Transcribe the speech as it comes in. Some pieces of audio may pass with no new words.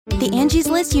The Angie's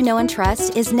List you know and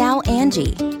trust is now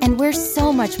Angie, and we're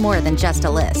so much more than just a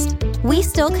list. We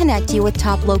still connect you with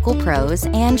top local pros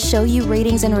and show you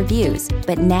ratings and reviews,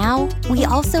 but now we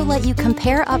also let you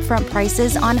compare upfront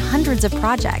prices on hundreds of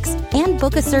projects and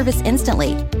book a service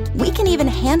instantly. We can even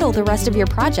handle the rest of your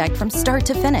project from start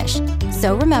to finish.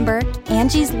 So remember,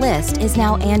 Angie's List is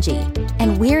now Angie,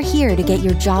 and we're here to get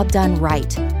your job done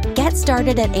right. Get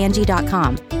started at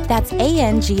Angie.com. That's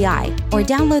ANGI, or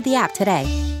download the app today.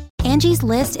 Angie's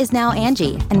List is now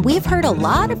Angie, and we've heard a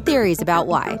lot of theories about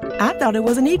why. I thought it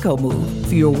was an eco move.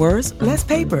 Fewer words, less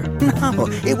paper. No,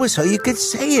 it was so you could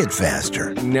say it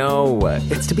faster. No,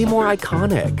 it's to be more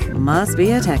iconic. Must be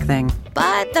a tech thing.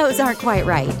 But those aren't quite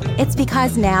right. It's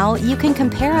because now you can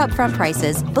compare upfront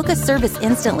prices, book a service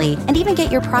instantly, and even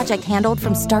get your project handled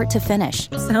from start to finish.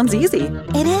 Sounds easy.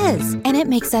 It is, and it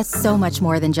makes us so much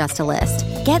more than just a list.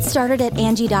 Get started at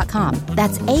Angie.com.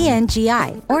 That's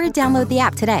ANGI, or download the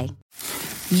app today.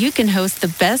 You can host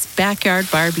the best backyard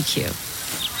barbecue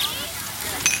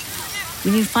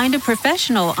when you find a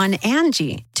professional on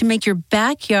Angie to make your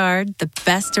backyard the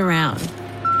best around.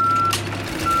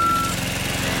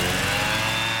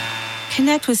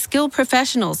 Connect with skilled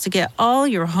professionals to get all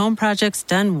your home projects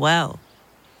done well.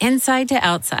 Inside to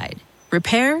outside,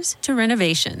 repairs to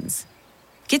renovations.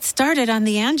 Get started on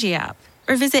the Angie app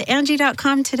or visit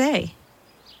Angie.com today.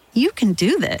 You can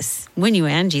do this when you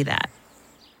Angie that.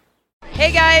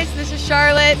 Hey guys, this is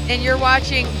Charlotte, and you're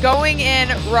watching Going In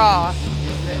Raw.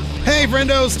 Hey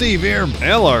friendo, Steve here.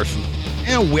 Hey Larson.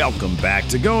 And welcome back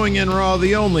to Going In Raw,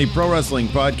 the only pro wrestling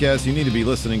podcast you need to be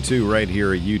listening to right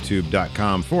here at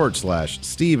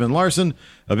youtube.com/Steve and Larson.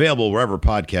 Available wherever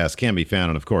podcasts can be found,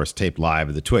 and of course, taped live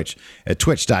at the Twitch at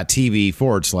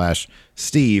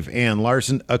twitch.tv/Steve and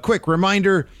Larson. A quick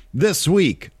reminder, this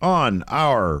week on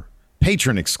our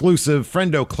Patron exclusive,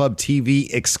 Friendo Club TV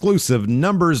exclusive,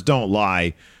 Numbers Don't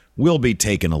Lie, we'll be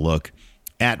taking a look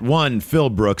at one Phil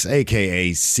Brooks,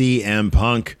 aka CM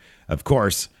Punk. Of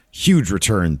course, huge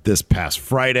return this past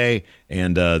Friday,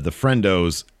 and the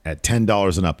Friendos at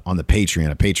 $10 and up on the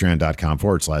Patreon at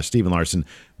patreon.com/Stephen Larson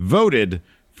voted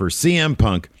for CM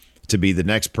Punk to be the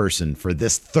next person for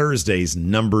this Thursday's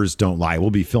Numbers Don't Lie.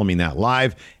 We'll be filming that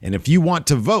live, and if you want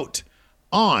to vote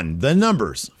on the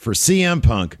numbers for CM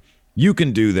Punk, you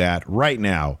can do that right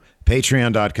now.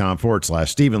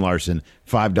 Patreon.com/Stephen Larson,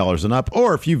 $5 and up.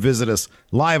 Or if you visit us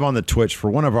live on the Twitch for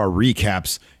one of our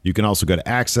recaps, you can also get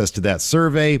access to that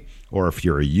survey. Or if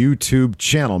you're a YouTube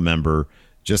channel member,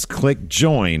 just click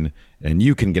join and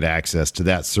you can get access to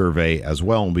that survey as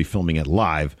well. We'll be filming it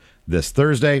live this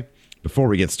Thursday. Before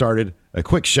we get started, a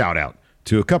quick shout out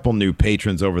to a couple new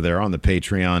patrons over there on the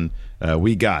Patreon.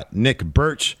 We got Nick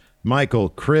Birch, Michael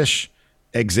Krish,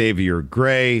 Xavier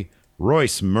Gray,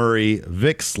 Royce Murray,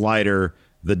 Vic Slider,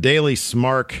 The Daily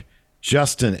Smark,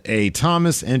 Justin A.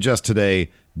 Thomas, and just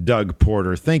today, Doug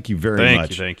Porter. Thank you very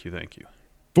much. Thank you.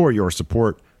 For your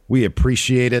support. We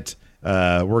appreciate it.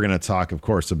 We're going to talk, of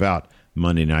course, about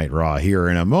Monday Night Raw here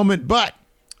in a moment. But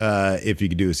if you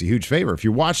could do us a huge favor, if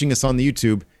you're watching us on the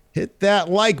YouTube, hit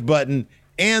that like button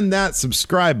and that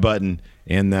subscribe button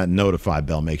and that notify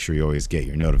bell. Make sure you always get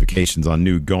your notifications on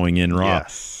new Going In Raw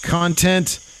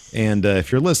content. And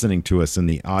if you're listening to us in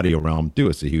the audio realm, do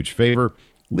us a huge favor.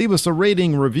 Leave us a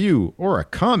rating, review, or a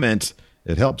comment.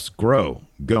 It helps grow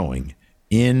Going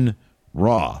In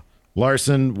Raw.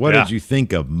 Larson, what did you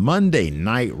think of Monday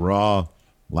Night Raw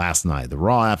last night, the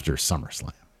Raw after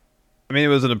SummerSlam? I mean, it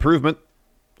was an improvement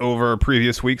over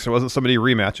previous weeks. There wasn't so many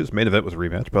rematches. Main event was a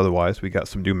rematch, but otherwise we got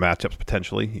some new matchups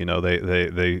potentially. You know,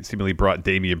 they seemingly brought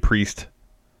Damian Priest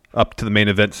up to the main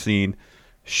event scene.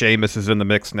 Sheamus is in the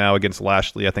mix now against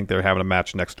Lashley. I think they're having a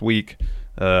match next week.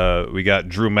 We got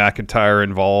Drew McIntyre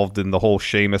involved in the whole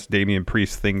Sheamus Damian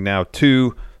Priest thing now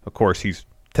too. Of course, he's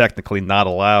technically not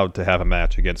allowed to have a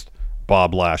match against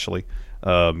Bob Lashley.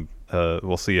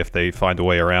 We'll see if they find a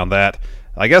way around that.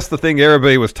 I guess the thing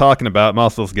everybody was talking about,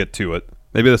 let's get to it.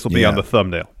 Maybe this will be on the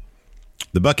thumbnail.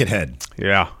 The Buckethead.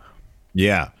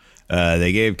 Yeah.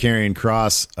 They gave Karrion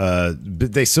Kross.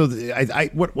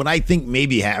 What I think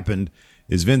maybe happened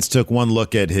is Vince took one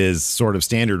look at his sort of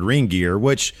standard ring gear,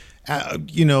 which,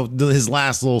 his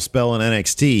last little spell in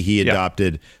NXT, he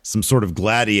adopted some sort of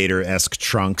gladiator-esque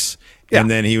trunks. Yeah.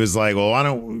 And then he was like, well, why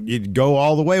don't you go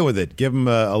all the way with it? Give him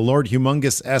a Lord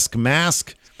Humongous-esque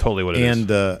mask. Totally what it is.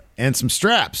 And some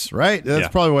straps, right? That's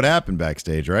probably what happened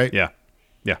backstage, right? Yeah.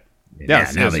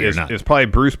 It's probably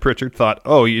Bruce Pritchard thought,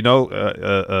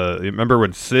 remember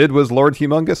when Sid was Lord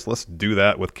Humongous? Let's do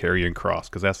that with Karrion Kross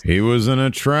because he was an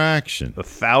attraction.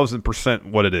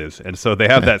 1,000% what it is. And so they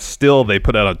have that still they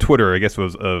put out on Twitter, I guess it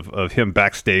was of him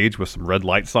backstage with some red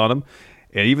lights on him.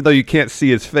 And even though you can't see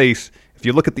his face, if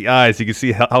you look at the eyes, you can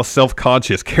see how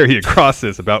self-conscious Karrion Kross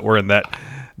is about wearing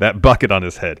that bucket on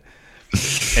his head.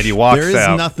 And he walks out.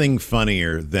 There is nothing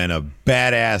funnier than a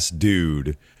badass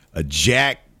dude, a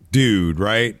jack dude,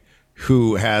 right,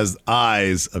 who has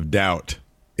eyes of doubt.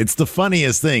 It's the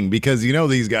funniest thing because, you know,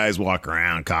 these guys walk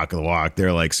around, cock of the walk.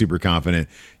 They're like super confident.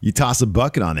 You toss a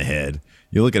bucket on the head.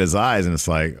 You look at his eyes and it's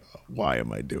like, why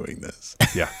am I doing this?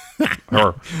 Yeah.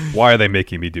 Or why are they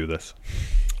making me do this?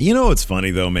 You know what's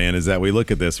funny, though, man, is that we look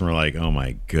at this and we're like, oh,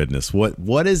 my goodness,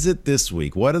 what is it this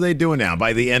week? What are they doing now?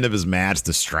 By the end of his match,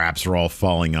 the straps are all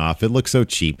falling off. It looks so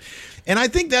cheap. And I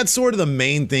think that's sort of the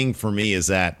main thing for me is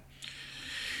that,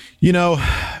 you know,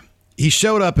 he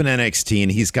showed up in NXT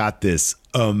and he's got this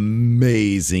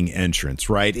amazing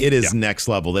entrance, right? It is next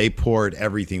level. They poured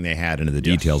everything they had into the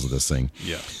details of this thing.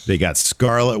 Yes. They got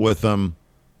Scarlett with them.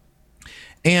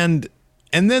 And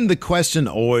then the question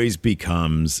always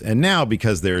becomes, and now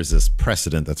because there's this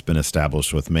precedent that's been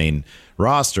established with main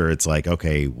roster, it's like,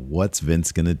 okay, what's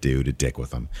Vince going to do to dick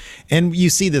with them? And you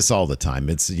see this all the time.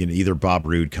 It's, you know, either Bob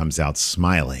Roode comes out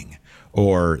smiling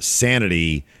or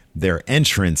Sanity, their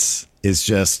entrance is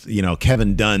just, you know,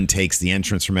 Kevin Dunn takes the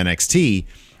entrance from NXT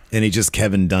and he just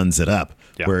Kevin Dunns it up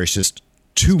where it's just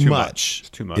too much. It's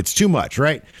too much. It's too much,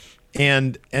 right?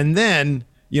 And then,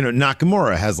 you know,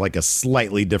 Nakamura has like a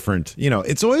slightly different, you know,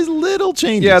 it's always little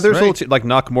changes. Yeah, there's right? little like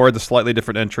Nakamura, the slightly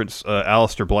different entrance.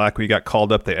 Aleister Black, when he got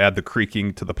called up, they add the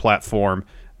creaking to the platform.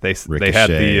 They had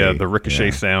the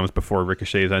Ricochet sounds before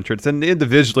Ricochet's entrance, and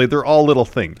individually they're all little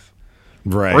things,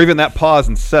 right? Or even that pause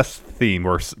in Seth's theme,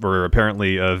 where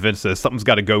apparently Vince says something's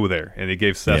got to go there, and he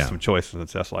gave Seth some choices, and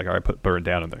Seth's like, all right, put Burn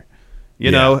Down in there.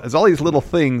 You know, there's all these little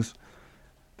things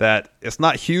that it's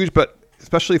not huge, but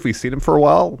especially if we've seen him for a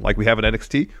while, like we have in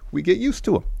NXT, we get used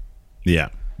to him. Yeah,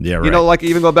 right. You know, like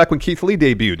even go back when Keith Lee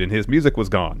debuted and his music was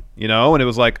gone, you know, and it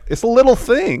was like, it's a little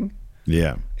thing.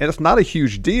 Yeah. And it's not a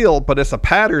huge deal, but it's a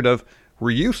pattern of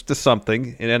we're used to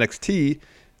something in NXT.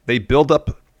 They build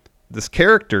up this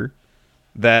character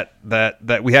that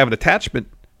we have an attachment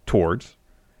towards,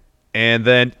 and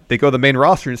then they go to the main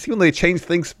roster and see when they change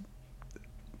things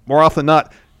more often than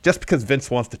not, just because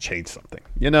Vince wants to change something,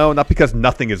 you know, not because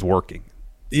nothing is working.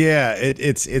 Yeah,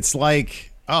 it's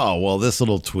like, oh, well, this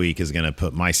little tweak is going to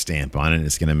put my stamp on it and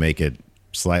it's going to make it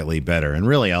slightly better. And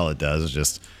really all it does is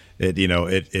just,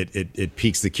 it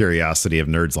piques the curiosity of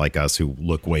nerds like us who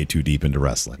look way too deep into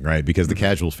wrestling, right? Because the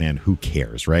casual fan, who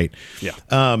cares, right? Yeah.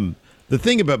 The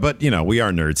thing about, but, you know, we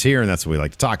are nerds here and that's what we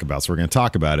like to talk about. So we're going to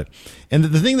talk about it. And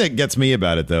the thing that gets me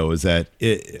about it, though, is that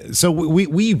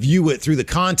we view it through the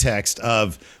context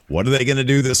of what are they going to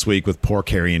do this week with poor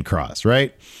Karrion Kross,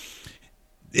 right?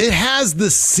 It has the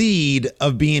seed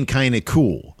of being kind of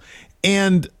cool.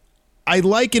 And I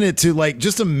liken it to, like,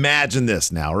 just imagine this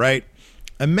now, right?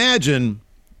 Imagine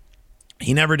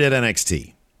he never did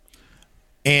NXT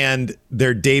and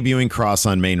they're debuting Kross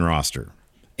on main roster.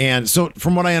 And so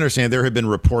from what I understand, there have been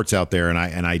reports out there, and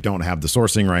I don't have the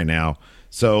sourcing right now.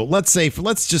 So let's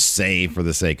just say for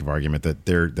the sake of argument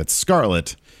that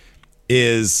Scarlett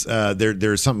is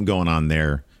there's something going on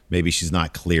there. Maybe she's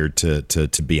not cleared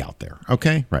to be out there.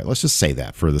 Okay, right. Let's just say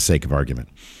that for the sake of argument.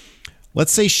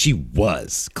 Let's say she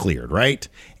was cleared, right?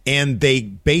 And they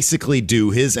basically do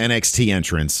his NXT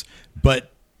entrance,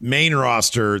 but main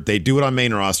roster, they do it on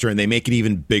main roster and they make it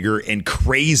even bigger and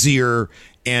crazier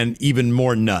and even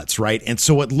more nuts, right? And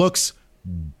so it looks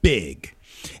big.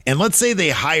 And let's say they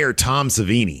hire Tom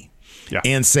Savini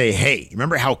and say, hey,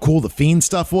 remember how cool the Fiend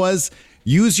stuff was?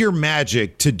 Use your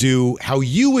magic to do how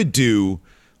you would do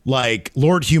like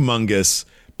Lord Humongous,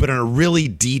 but in a really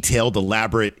detailed,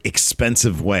 elaborate,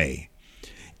 expensive way.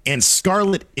 And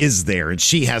Scarlett is there and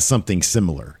she has something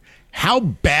similar. How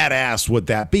badass would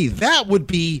that be? That would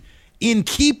be in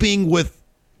keeping with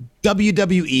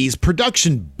WWE's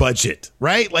production budget,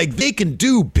 right? Like they can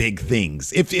do big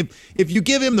things. If you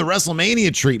give him the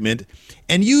WrestleMania treatment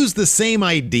and use the same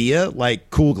idea like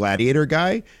Cool Gladiator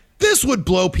guy, this would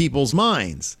blow people's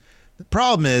minds. The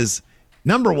problem is,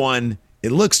 number one,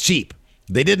 it looks cheap.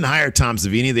 They didn't hire Tom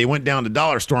Savini. They went down to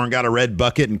Dollar Store and got a red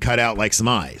bucket and cut out like some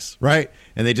eyes, right?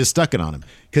 And they just stuck it on him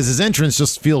because his entrance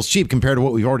just feels cheap compared to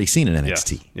what we've already seen in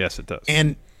NXT. Yes, it does.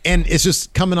 And it's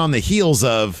just coming on the heels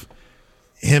of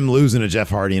him losing to Jeff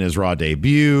Hardy in his Raw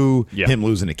debut, him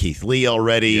losing to Keith Lee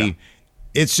already. Yeah.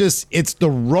 It's the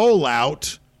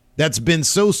rollout that's been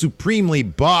so supremely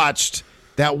botched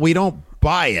that we don't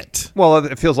buy it. Well,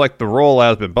 it feels like the rollout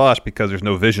has been botched because there's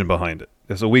no vision behind it.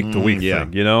 It's a week-to-week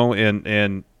thing, you know?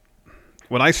 And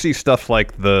when I see stuff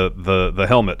like the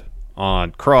helmet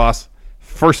on Kross,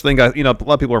 first thing a lot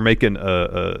of people are making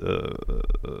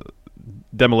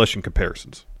demolition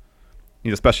comparisons,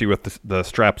 especially with the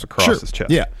straps across his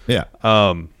chest. Yeah.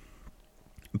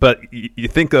 But you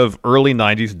think of early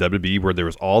 90s WWE where there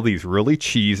was all these really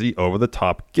cheesy,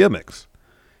 over-the-top gimmicks.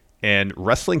 And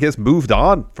wrestling has moved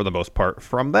on, for the most part,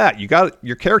 from that.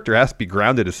 Your character has to be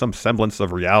grounded in some semblance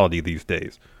of reality these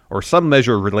days, or some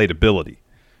measure of relatability.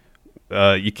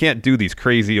 You can't do these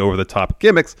crazy, over-the-top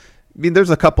gimmicks. I mean, there's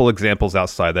a couple examples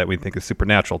outside that we think of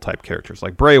supernatural-type characters.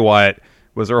 Like Bray Wyatt,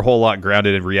 was there a whole lot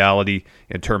grounded in reality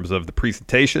in terms of the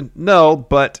presentation? No,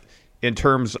 but in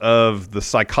terms of the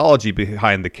psychology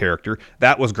behind the character,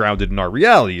 that was grounded in our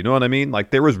reality. You know what I mean? Like,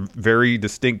 there was very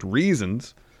distinct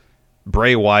reasons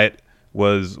Bray Wyatt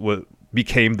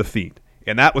became the Fiend,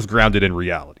 and that was grounded in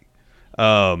reality.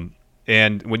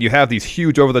 And when you have these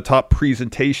huge over-the-top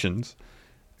presentations,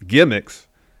 gimmicks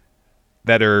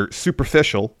that are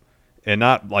superficial and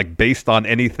not like based on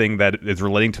anything that is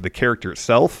relating to the character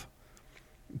itself,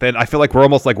 then I feel like we're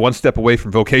almost like one step away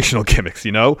from vocational gimmicks,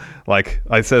 Like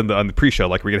I said on the pre-show,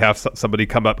 like we could have somebody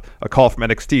come up, a call from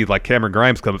NXT, like Cameron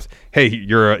Grimes comes, hey,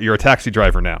 you're a taxi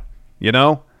driver now,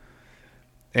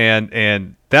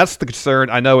 And that's the concern.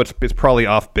 I know it's probably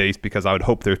off base because I would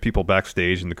hope there's people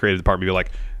backstage in the creative department be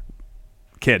like,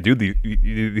 can't do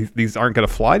these aren't going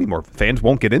to fly anymore. Fans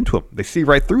won't get into them. They see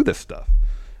right through this stuff.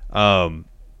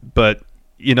 But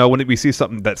when we see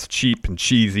something that's cheap and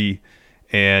cheesy,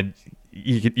 and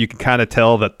you can kind of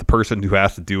tell that the person who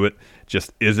has to do it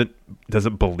just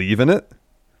doesn't believe in it,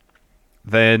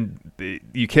 then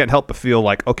you can't help but feel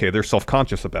like, okay, they're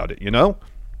self-conscious about it,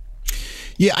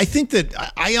 Yeah,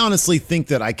 I honestly think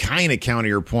that I kind of counter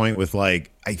your point with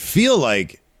like, I feel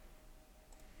like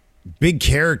big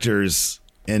characters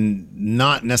and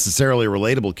not necessarily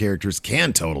relatable characters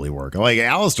can totally work. Like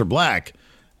Aleister Black,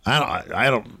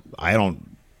 I don't.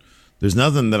 There's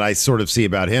nothing that I sort of see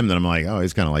about him that I'm like, oh,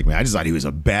 he's kind of like me. I just thought he was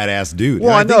a badass dude.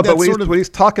 Well, I know, but when he's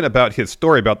talking about his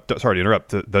story about, sorry to interrupt,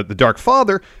 the Dark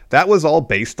Father, that was all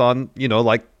based on,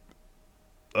 like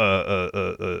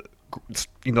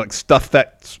stuff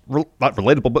that's not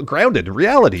relatable but grounded in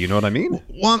reality. You know what I mean?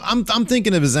 Well, I'm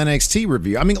thinking of his NXT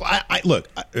review. I mean, look,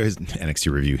 his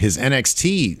NXT review, his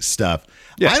NXT stuff.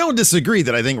 Yeah. I don't disagree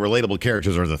that I think relatable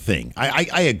characters are the thing.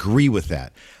 I agree with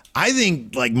that. I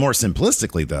think, like, more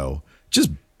simplistically though, just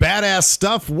badass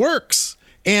stuff works.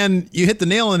 And you hit the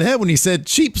nail on the head when you said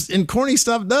cheap and corny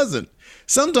stuff doesn't.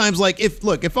 Sometimes, like,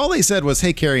 if all they said was,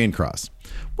 hey, Karrion Kross,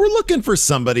 we're looking for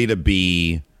somebody to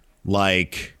be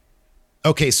like,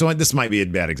 okay, so this might be a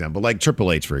bad example, like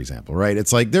Triple H, for example, right?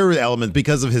 It's like there are elements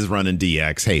because of his run in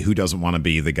DX. Hey, who doesn't want to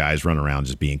be the guys running around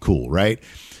just being cool, right?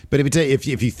 But if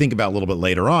you think about a little bit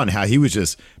later on how he was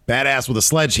just badass with a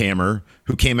sledgehammer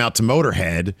who came out to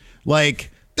Motorhead, like,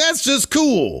 that's just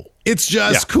cool. It's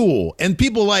just cool. And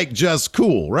people like just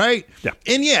cool, right? Yeah.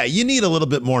 And yeah, you need a little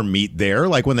bit more meat there.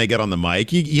 Like when they get on the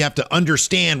mic, you have to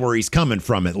understand where he's coming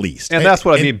from at least. And that's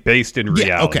what I mean, based in reality.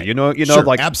 Yeah, okay. Sure,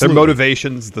 like absolutely. Their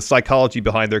motivations, the psychology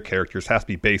behind their characters has to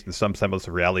be based in some semblance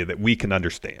of reality that we can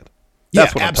understand.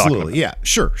 That's what I'm talking about. Yeah,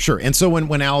 sure. And so when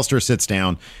Aleister sits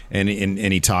down and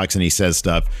he talks and he says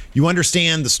stuff, you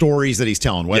understand the stories that he's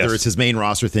telling, whether it's his main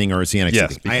roster thing or it's the NXT yes,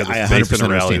 thing. Because I it's based 100% in a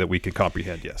reality understand that we can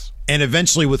comprehend, yes. And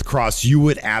eventually with Kross, you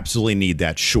would absolutely need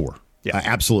that, sure. Yeah.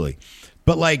 Absolutely.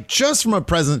 But like just from a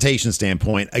presentation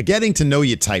standpoint, a getting to know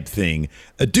you type thing,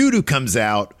 a dude who comes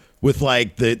out with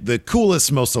like the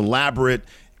coolest, most elaborate,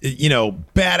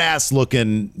 badass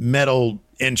looking metal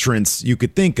entrance you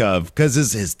could think of, because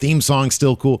his theme song's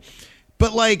still cool,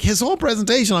 but like his whole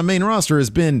presentation on main roster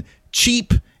has been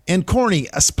cheap and corny,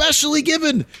 especially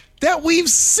given that we've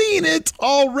seen it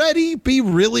already be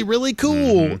really, really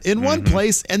cool in one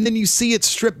place, and then you see it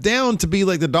stripped down to be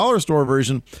like the dollar store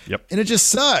version. Yep. And it just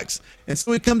sucks. And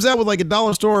so it comes out with like a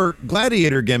dollar store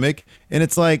gladiator gimmick, and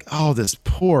it's like, oh, this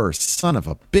poor son of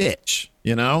a bitch,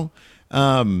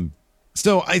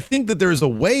 So I think that there's a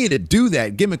way to do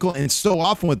that gimmickal, and so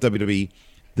often with WWE,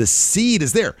 the seed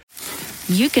is there.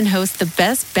 You can host the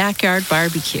best backyard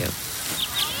barbecue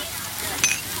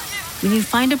when you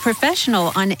find a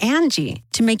professional on Angie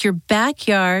to make your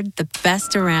backyard the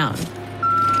best around.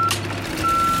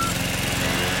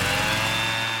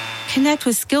 Connect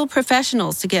with skilled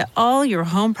professionals to get all your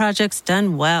home projects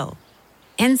done well.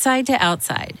 Inside to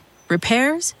outside,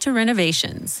 repairs to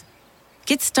renovations.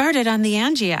 Get started on the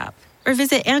Angie app or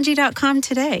visit Angie.com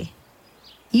today.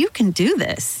 You can do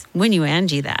this when you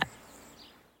Angie that.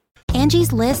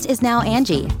 Angie's List is now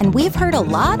Angie, and we've heard a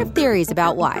lot of theories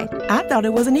about why. I thought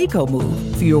it was an eco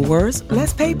move. Fewer words,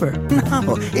 less paper.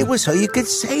 No, it was so you could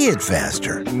say it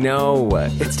faster. No,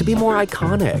 it's to be more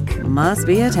iconic. Must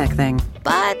be a tech thing.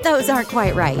 But those aren't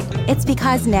quite right. It's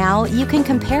because now you can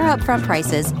compare upfront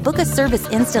prices, book a service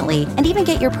instantly, and even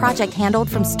get your project handled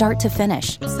from start to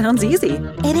finish. Sounds easy.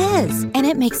 It is, and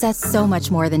it makes us so much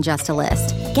more than just a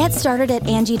list. Get started at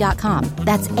Angie.com.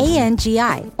 That's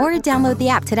ANGI, or download the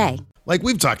app today. Like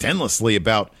we've talked endlessly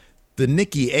about the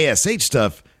Nikki ASH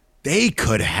stuff. They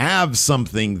could have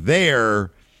something there,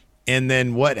 and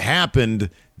then what happened,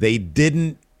 they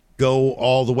didn't go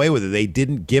all the way with it. They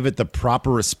didn't give it the proper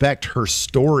respect her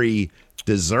story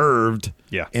deserved.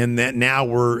 Yeah. And that now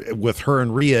we're with her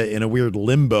and Rhea in a weird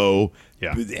limbo,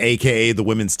 aka the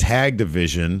women's tag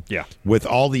division. Yeah. With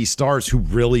all these stars who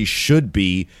really should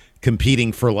be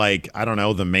competing for, like, I don't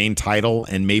know, the main title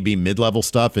and maybe mid-level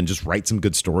stuff and just write some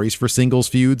good stories for singles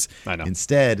feuds. I know.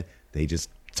 Instead, they just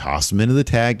toss them into the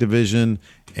tag division,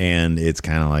 and it's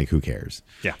kind of like, who cares?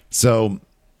 Yeah. So,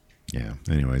 yeah.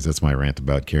 Anyways, that's my rant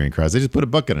about Karrion Kross. They just put a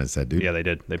bucket on his head, dude. Yeah, they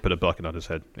did. They put a bucket on his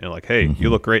head. You know, like, hey, you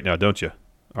look great now, don't you?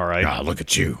 All right. Ah, look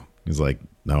at you. He's like,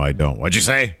 no, I don't. What'd you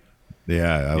say?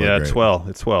 Yeah, I look it's great. well.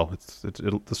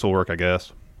 This will work, I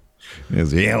guess.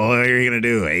 Yeah, well, what are you gonna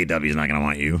do? AEW's not gonna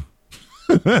want you.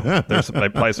 There's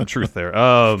probably some truth there.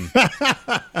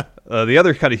 The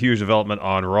other kind of huge development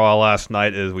on Raw last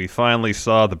night is we finally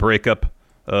saw the breakup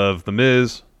of The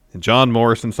Miz and John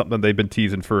Morrison, something they've been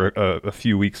teasing for a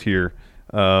few weeks here.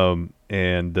 I thought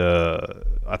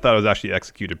it was actually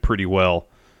executed pretty well.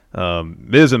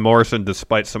 Miz and Morrison,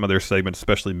 despite some of their segments,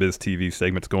 especially Miz TV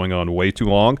segments going on way too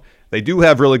long, they do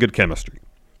have really good chemistry.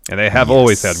 And they have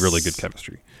always had really good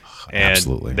chemistry. And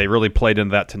Absolutely. They really played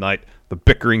into that tonight. The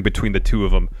bickering between the two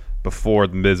of them before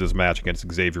the Miz's match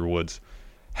against Xavier Woods.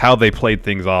 How they played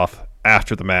things off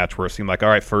after the match, where it seemed like, all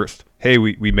right, first, hey,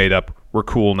 we made up, we're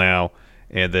cool now,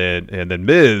 and then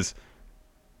Miz.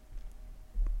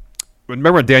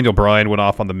 Remember when Daniel Bryan went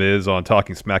off on the Miz on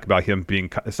talking smack about him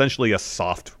being essentially a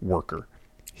soft worker?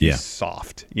 He's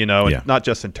soft, and not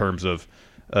just in terms of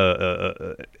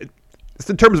it's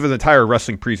in terms of his entire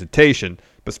wrestling presentation,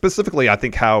 but specifically, I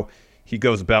think how he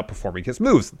goes about performing his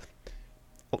moves.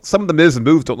 Some of the Miz's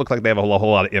moves don't look like they have a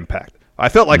whole lot of impact. I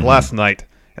felt like last night,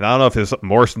 and I don't know if it's something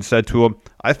Morrison said to him,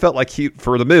 I felt like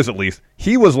for the Miz at least,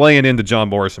 he was laying into John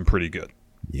Morrison pretty good.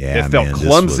 Yeah, it felt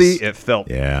clumsy, it felt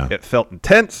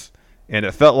intense, and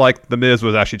it felt like the Miz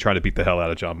was actually trying to beat the hell out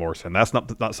of John Morrison. That's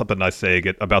not something I say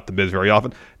about the Miz very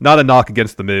often. Not a knock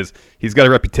against the Miz. He's got a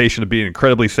reputation of being an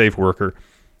incredibly safe worker.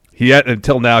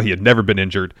 Until now, he had never been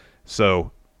injured.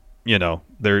 So,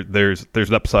 there's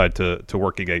an upside to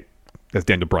working as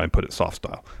Daniel Bryan put it, soft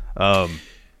style.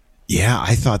 Yeah,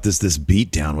 I thought this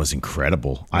beatdown was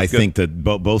incredible. I think that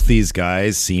both these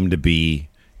guys seem to be,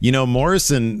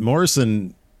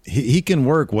 Morrison, he can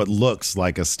work what looks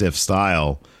like a stiff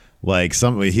style. Like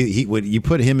you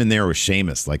put him in there with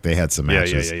Sheamus, like they had some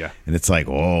matches, and it's like,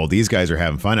 oh, these guys are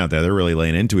having fun out there. They're really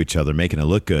laying into each other, making it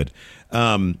look good.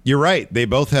 You're right; they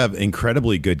both have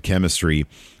incredibly good chemistry,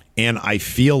 and I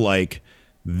feel like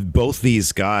both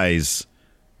these guys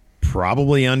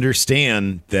probably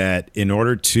understand that in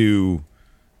order to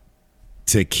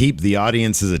keep the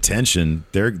audience's attention,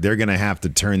 they're going to have to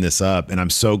turn this up. And I'm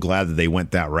so glad that they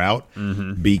went that route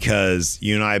because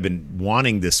you and I have been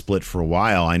wanting this split for a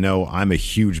while. I know I'm a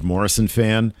huge Morrison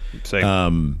fan.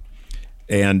 Same.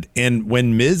 And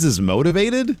when Miz is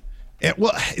motivated,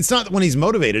 it's not when he's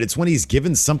motivated, it's when he's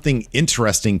given something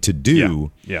interesting to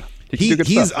do. Yeah.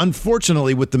 He's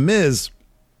unfortunately with the Miz,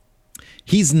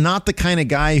 he's not the kind of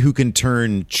guy who can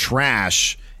turn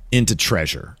trash into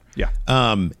treasure. Yeah.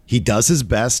 He does his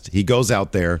best. He goes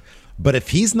out there. But if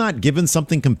he's not given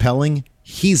something compelling,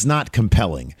 he's not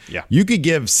compelling. Yeah. You could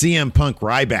give CM Punk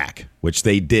Ryback, which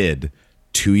they did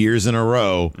 2 years in a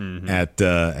row at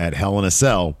Hell in a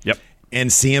Cell. Yep. And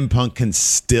CM Punk can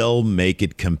still make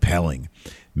it compelling.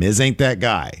 Miz ain't that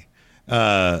guy.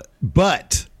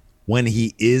 But when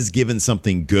he is given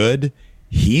something good,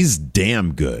 he's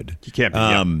damn good. He can't be.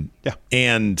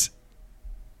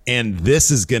 And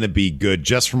this is going to be good.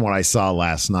 Just from what I saw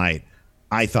last night,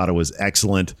 I thought it was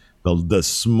excellent. The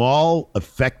small,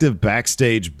 effective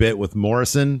backstage bit with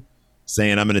Morrison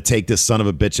saying, I'm going to take this son of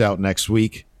a bitch out next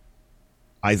week,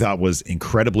 I thought was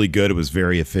incredibly good. It was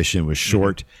very efficient. It was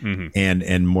short.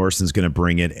 And Morrison's going to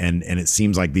bring it. And it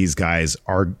seems like these guys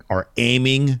are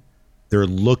aiming. They're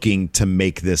looking to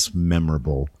make this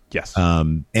memorable. Yes.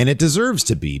 And it deserves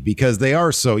to be because they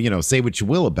are so, say what you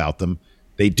will about them.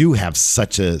 They do have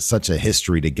such a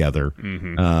history together,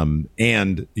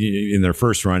 and in their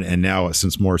first run, and now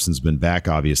since Morrison's been back,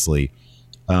 obviously,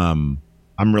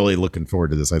 I'm really looking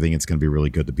forward to this. I think it's going to be really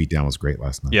good. The beatdown was great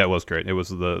last night. Yeah, it was great. It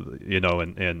was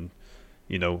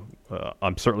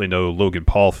I'm certainly no Logan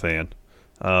Paul fan,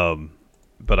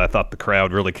 but I thought the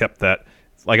crowd really kept that.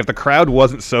 Like, if the crowd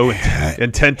wasn't so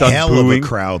intent on hell booing of a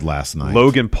crowd last night,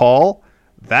 Logan Paul,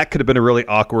 that could have been a really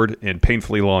awkward and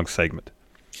painfully long segment.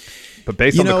 But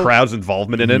based on the crowd's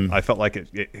involvement in it, I felt like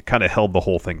it kind of held the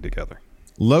whole thing together.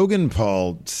 Logan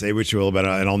Paul, say what you will about it,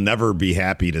 and I'll never be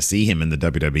happy to see him in the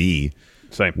WWE.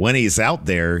 Same. When he's out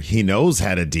there, he knows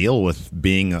how to deal with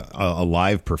being a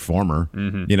live performer.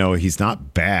 Mm-hmm. He's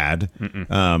not bad.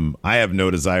 I have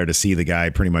no desire to see the guy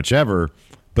pretty much ever,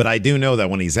 but I do know that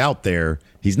when he's out there,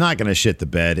 he's not going to shit the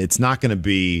bed. It's not going to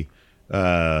be,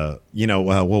 what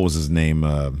was his name?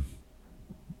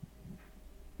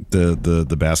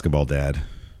 The basketball dad.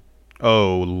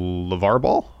 Oh, LeVar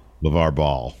Ball? LeVar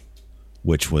Ball,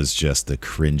 which was just the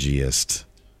cringiest.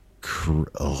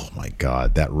 Oh my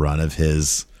God, that run of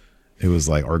his, it was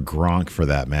like, or Gronk for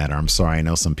that matter. I'm sorry, I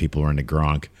know some people are into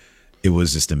Gronk. It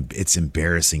was just, it's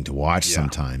embarrassing to watch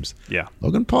sometimes. Yeah.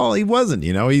 Logan Paul, he wasn't,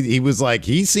 he was like,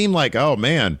 he seemed like, oh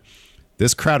man,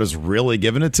 this crowd is really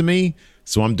giving it to me,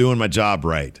 so I'm doing my job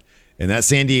right. And that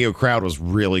San Diego crowd was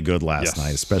really good last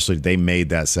night, especially they made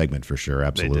that segment for sure.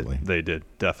 Absolutely. They did.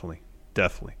 Definitely.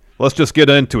 Let's just get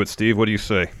into it, Steve. What do you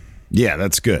say? Yeah,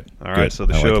 that's good. All right, so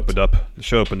the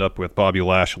show opened up with Bobby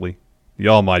Lashley, the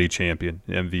almighty champion,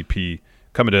 MVP,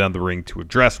 coming down the ring to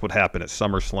address what happened at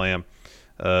SummerSlam.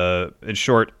 In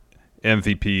short,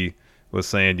 MVP was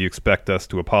saying, do you expect us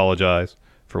to apologize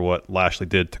for what Lashley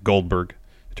did to Goldberg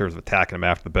in terms of attacking him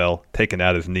after the bell, taking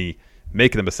out his knee,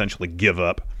 making him essentially give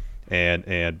up,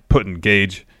 and putting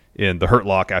Gage in the Hurt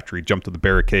Lock after he jumped to the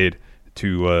barricade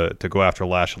to go after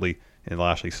Lashley. And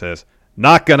Lashley says,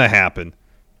 not going to happen.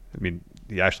 I mean,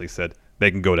 he actually said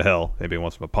they can go to hell. Maybe he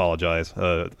wants to apologize.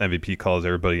 MVP calls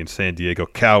everybody in San Diego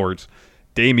cowards.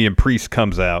 Damian Priest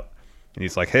comes out, and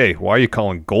he's like, hey, why are you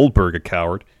calling Goldberg a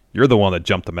coward? You're the one that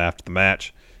jumped him after the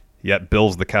match. Yet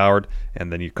Bill's the coward, and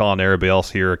then you're calling everybody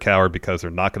else here a coward because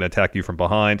they're not going to attack you from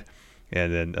behind.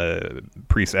 And then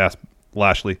Priest asks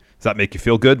Lashley, does that make you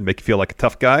feel good? Make you feel like a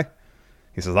tough guy?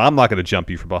 He says, I'm not going to jump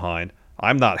you from behind.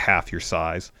 I'm not half your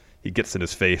size. He gets in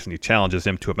his face, and he challenges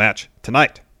him to a match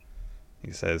tonight.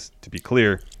 He says, to be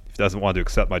clear, if he doesn't want to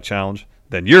accept my challenge,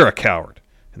 then you're a coward.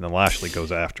 And then Lashley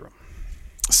goes after him.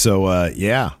 So,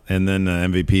 and then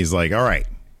MVP's like, all right,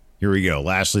 here we go.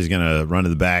 Lashley's going to run to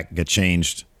the back, get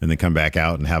changed, and then come back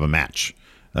out and have a match,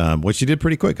 which he did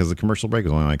pretty quick because the commercial break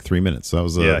was only like 3 minutes. So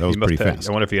that was pretty fast.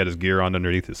 I wonder if he had his gear on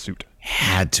underneath his suit.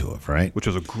 Had to have, right? Which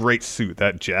was a great suit.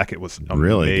 That jacket was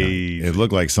really good. It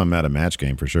looked like something out of Match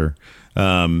Game for sure.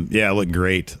 It looked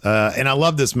great. And I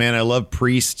love this, man. I love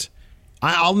Priest.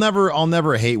 I'll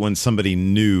never hate when somebody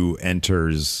new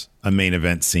enters a main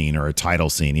event scene or a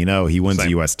title scene. He wins the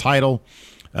U.S. title.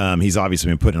 He's obviously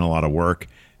been putting in a lot of work,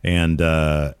 and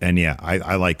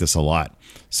I like this a lot.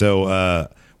 So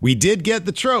we did get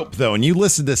the trope though, and you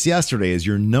listed this yesterday as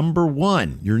your number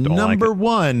one.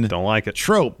 Don't like it.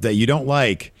 Trope that you don't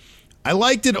like. I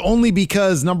liked it only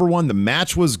because number one, the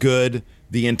match was good.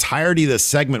 The entirety of the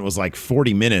segment was like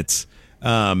 40 minutes.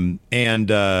 And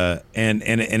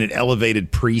it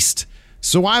elevated Priest.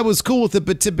 So I was cool with it,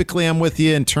 but typically I'm with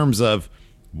you in terms of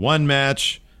one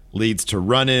match leads to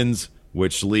run-ins,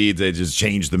 which they just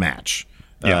changed the match.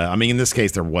 Yeah. In this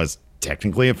case, there was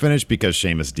technically a finish because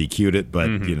Sheamus DQ'd it, but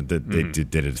they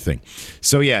did it a thing.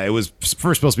 So yeah, it was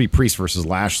first supposed to be Priest versus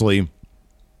Lashley.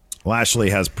 Lashley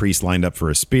has Priest lined up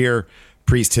for a spear.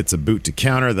 Priest hits a boot to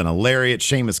counter, then a lariat.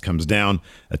 Sheamus comes down,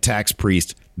 attacks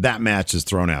Priest. That match is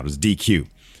thrown out as DQ.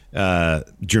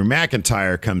 Drew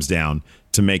McIntyre comes down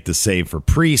to make the save for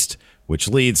Priest, which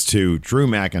leads to Drew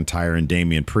McIntyre and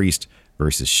Damian Priest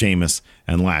versus Sheamus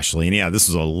and Lashley. And yeah, this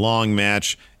was a long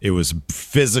match. It was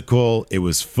physical. It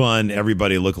was fun.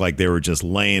 Everybody looked like they were just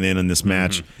laying in this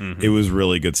match. It was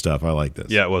really good stuff. I like this.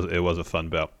 Yeah, it was a fun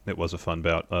bout.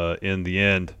 In the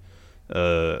end,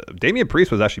 Damian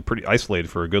Priest was actually pretty isolated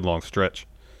for a good long stretch.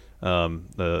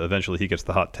 Eventually he gets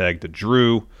the hot tag to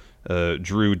Drew.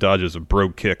 Drew dodges a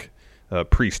brogue kick.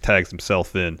 Priest tags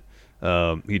himself in.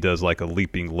 He does like a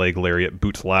leaping leg lariat,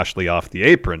 boots Lashley off the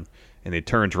apron, and he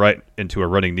turns right into a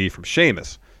running knee from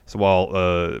Sheamus. So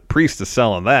while Priest is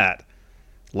selling that,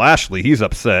 Lashley, he's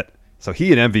upset. So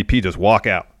he and MVP just walk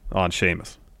out on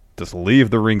Sheamus. Just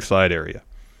leave the ringside area.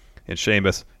 And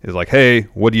Sheamus is like, hey,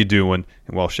 what are you doing?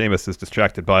 And while Sheamus is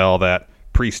distracted by all that,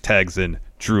 Priest tags in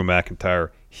Drew McIntyre.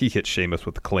 He hits Sheamus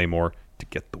with the Claymore to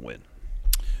get the win.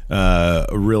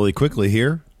 Really quickly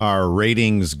here, our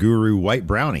ratings guru White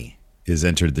Brownie is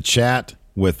entered the chat.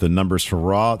 with the numbers for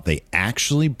Raw. They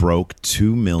actually broke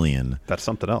 2 million. That's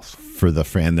something else. For the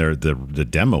fan there, the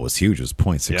demo was huge. It was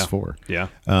 0.64. Yeah.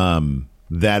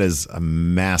 That is a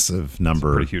massive number.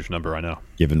 It's a pretty huge number, I know.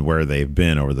 Given where they've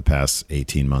been over the past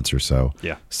 18 months or so.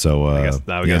 Yeah. So I guess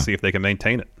now we got to see if they can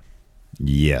maintain it.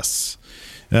 Yes.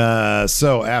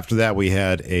 So after that, we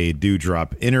had a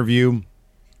Doudrop interview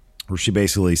where she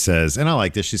basically says, and I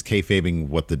like this, she's kayfabing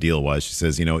what the deal was. She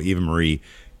says, Eva Marie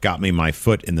got me my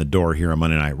foot in the door here on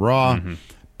Monday Night Raw,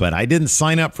 but I didn't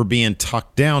sign up for being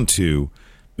talked down to.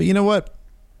 But you know what?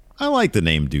 I like the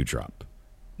name Doudrop.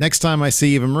 Next time I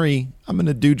see Eva Marie, I'm going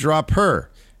to Doudrop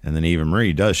her. And then Eva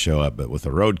Marie does show up, but with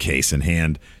a road case in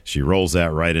hand, she rolls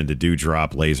that right into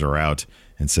Doudrop, lays her out,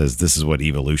 and says, this is what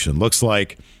evolution looks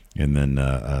like. And then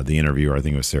the interviewer, I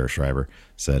think it was Sarah Schreiber,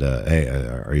 said, hey,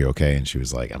 are you okay? And she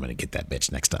was like, I'm going to get that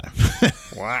bitch next time.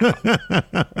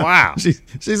 Wow. She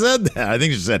said that. I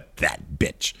think she said that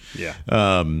bitch. Yeah.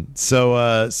 So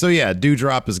yeah,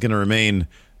 Doudrop is going to remain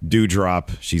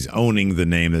Doudrop. She's owning the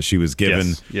name that she was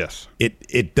given. Yes.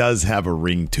 It does have a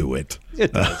ring to it.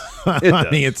 It does. I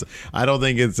don't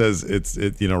think it says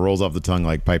it rolls off the tongue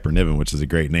like Piper Niven, which is a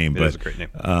great name. It is a great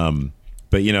name.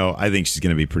 But I think she's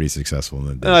going to be pretty successful.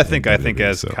 I think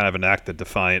as kind of an act of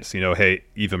defiance, hey,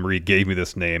 Eva Marie gave me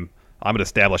this name. I'm going to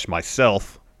establish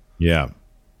myself. Yeah.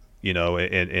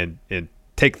 And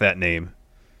take that name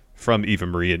from Eva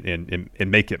Marie and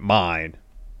make it mine.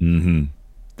 Mm-hmm.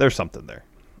 There's something there.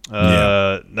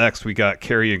 Next, we got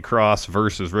Karrion Kross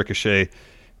versus Ricochet.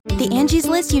 The Angie's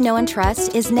List you know and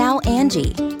trust is now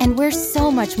Angie, and we're so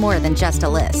much more than just a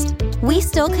list. We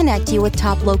still connect you with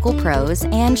top local pros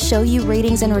and show you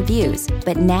ratings and reviews,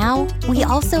 but now we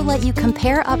also let you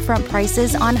compare upfront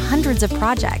prices on hundreds of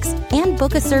projects and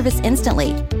book a service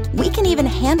instantly. We can even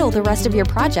handle the rest of your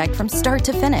project from start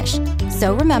to finish.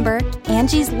 So remember,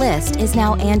 Angie's List is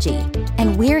now Angie,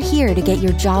 and we're here to get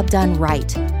your job done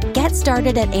right. Get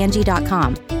started at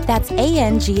Angie.com. That's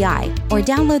ANGI, or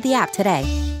download the app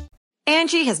today.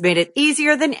 Angie has made it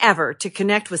easier than ever to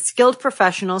connect with skilled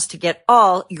professionals to get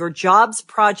all your jobs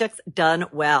projects done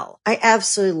well. I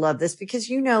absolutely love this because,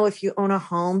 if you own a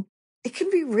home, it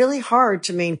can be really hard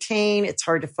to maintain. It's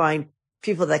hard to find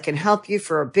people that can help you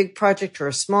for a big project or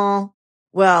a small.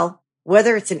 Well,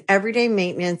 whether it's in everyday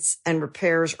maintenance and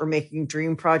repairs or making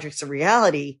dream projects a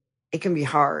reality, it can be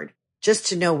hard just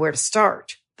to know where to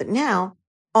start. But now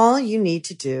all you need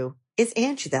to do is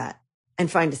Angie that and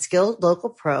find a skilled local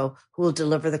pro who will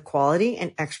deliver the quality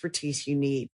and expertise you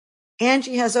need.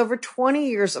 Angie has over 20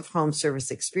 years of home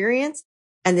service experience,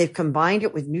 and they've combined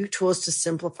it with new tools to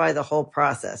simplify the whole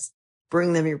process.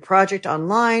 Bring them your project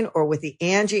online or with the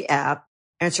Angie app,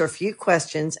 answer a few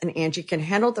questions, and Angie can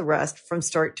handle the rest from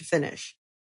start to finish.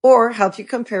 Or help you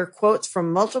compare quotes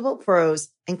from multiple pros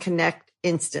and connect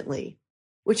instantly,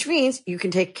 which means you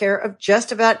can take care of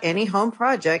just about any home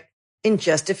project in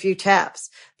just a few taps.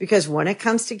 Because when it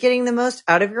comes to getting the most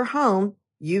out of your home,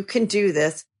 you can do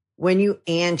this when you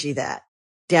Angie that.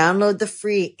 Download the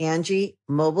free Angie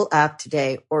mobile app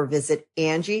today or visit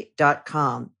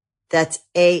Angie.com. That's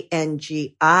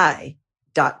ANGI.com.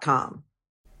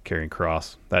 Karrion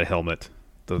Kross, that helmet,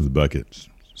 those buckets,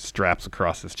 straps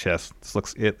across his chest.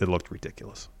 It looked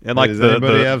ridiculous. And does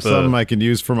anybody have something I can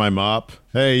use for my mop?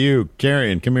 Hey, you,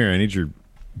 Karrion, come here. I need your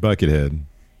bucket head.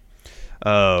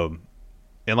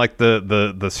 And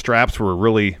the straps were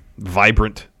really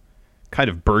vibrant, kind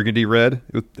of burgundy red.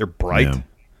 They're bright,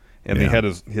 and they had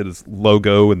his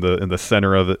logo in the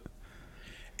center of it.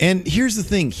 And here's the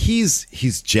thing: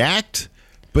 he's jacked,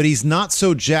 but he's not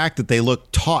so jacked that they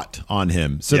look taut on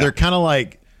him. So they're kind of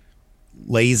like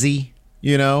lazy,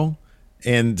 and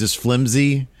just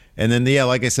flimsy. And then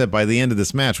like I said, by the end of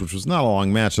this match, which was not a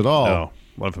long match at all, no,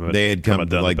 one of them they had come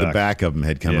like the back of them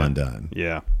had come undone.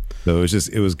 Yeah. So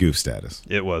it was goof status.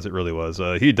 It really was.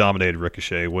 He dominated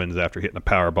Ricochet, wins after hitting a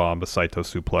power bomb, a Saito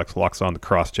suplex, locks on the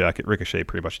cross jacket. Ricochet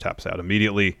pretty much taps out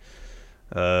immediately.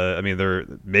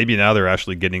 They're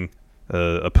actually getting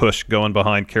a push going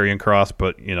behind Karrion Kross,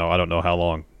 but I don't know how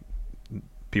long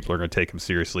people are going to take him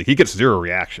seriously. He gets zero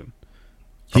reaction.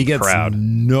 He gets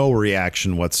no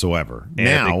reaction whatsoever. And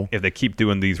now, if they keep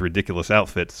doing these ridiculous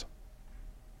outfits,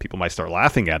 people might start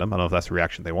laughing at him. I don't know if that's the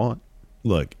reaction they want.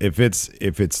 Look, if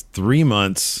it's 3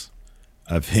 months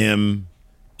of him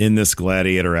in this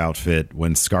gladiator outfit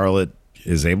when Scarlett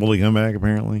is able to come back,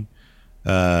 apparently,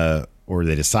 or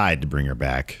they decide to bring her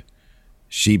back,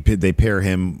 they pair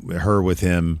her with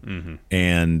him,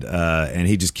 and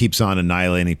he just keeps on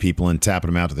annihilating people and tapping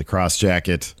them out to the cross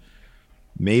jacket.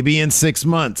 Maybe in 6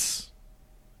 months,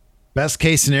 Best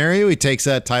case scenario, he takes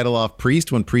that title off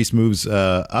Priest when Priest moves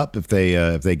up. If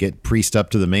they get Priest up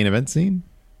to the main event scene,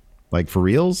 like for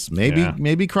reals,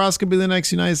 maybe Cross could be the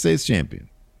next United States champion.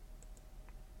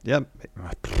 Yeah,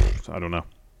 I don't know.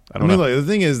 Like, the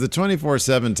thing is, the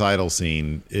 24/7 title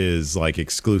scene is like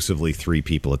exclusively 3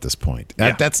 people at this point.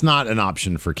 That's not an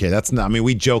option for kids. That's not. I mean,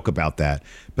 we joke about that,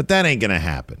 but that ain't gonna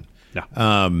happen. No.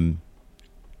 At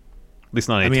least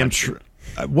not anytime soon.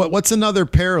 What's another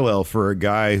parallel for a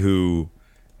guy who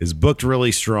is booked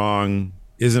really strong,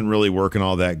 isn't really working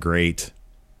all that great,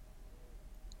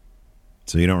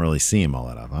 so you don't really see him all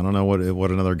that often? I don't know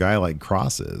what another guy like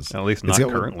Cross is. At least not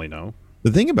currently, no.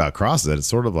 The thing about Cross is that it's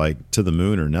sort of like to the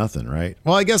moon or nothing, right?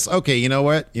 Well, I guess, okay, you know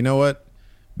what?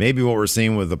 Maybe what we're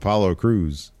seeing with Apollo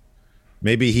Crews,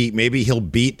 maybe he'll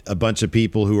beat a bunch of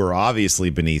people who are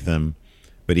obviously beneath him,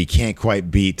 but he can't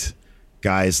quite beat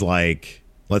guys like,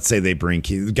 let's say they bring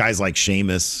guys like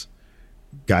Sheamus.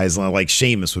 Guys like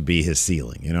Sheamus would be his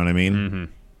ceiling. You know what I mean? Mm-hmm.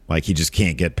 Like he just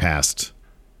can't get past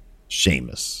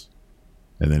Sheamus.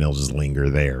 And then he'll just linger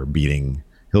there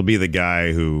he'll be the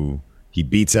guy who he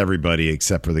beats everybody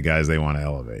except for the guys they want to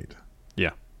elevate. Yeah,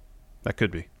 that could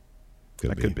be.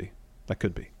 That could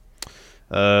be.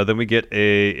 Then we get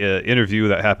a interview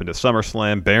that happened at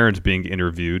SummerSlam. Baron's being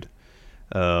interviewed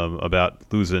about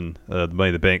losing the Money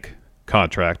in the Bank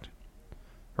contract,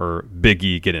 or Big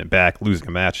E getting it back, losing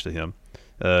a match to him.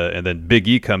 And then Big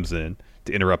E comes in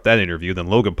to interrupt that interview. Then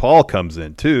Logan Paul comes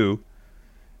in too,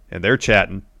 and they're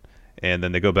chatting. And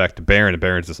then they go back to Baron, and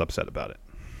Baron's just upset about it.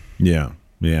 Yeah.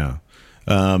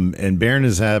 And Baron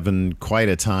is having quite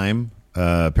a time.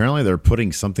 Apparently they're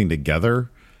putting something together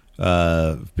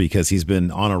because he's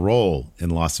been on a roll in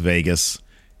Las Vegas.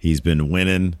 He's been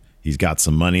winning. He's got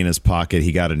some money in his pocket.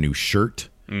 He got a new shirt.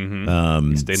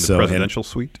 Mm-hmm. He stayed in the presidential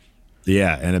suite.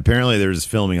 Yeah, and apparently they're just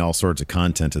filming all sorts of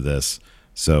content of this.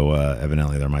 So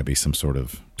evidently there might be some sort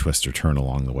of twist or turn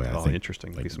along the way. I think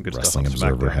interesting. Maybe some good Wrestling stuff on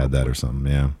Observer SmackDown. had that or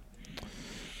something, yeah.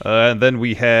 And then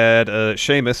we had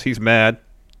Sheamus. He's mad.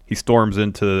 He storms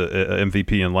into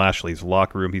MVP and Lashley's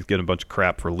locker room. He's getting a bunch of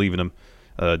crap for leaving him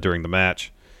during the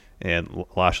match. And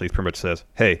Lashley pretty much says,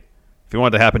 hey, if you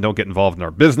want it to happen, don't get involved in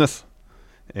our business.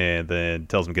 And then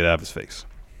tells him to get out of his face.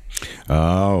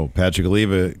 Oh, Patrick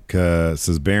Levick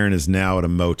says Baron is now at a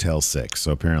Motel 6.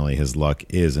 So apparently his luck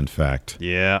is, in fact,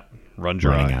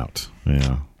 running out.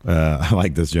 Yeah. I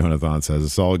like this. Jonathan says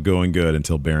it's all going good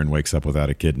until Baron wakes up without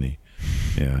a kidney.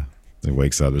 Yeah. He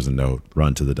wakes up, there's a note,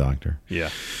 run to the doctor.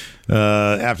 Yeah.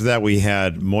 After that, we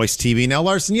had Moist TV. Now,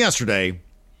 Larson, yesterday,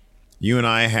 you and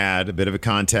I had a bit of a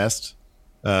contest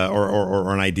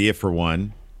or an idea for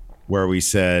one where we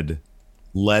said,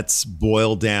 let's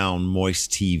boil down Moist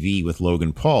TV with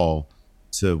Logan Paul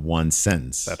to one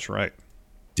sentence. That's right.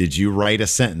 Did you write a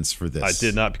sentence for this? I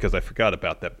did not, because I forgot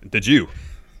about that. Did you?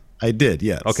 I did,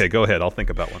 yes. Okay, go ahead. I'll think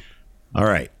about one. All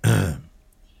right.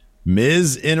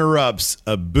 Miz interrupts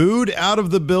a booed out of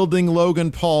the building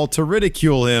Logan Paul to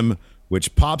ridicule him,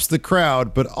 which pops the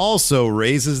crowd, but also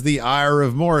raises the ire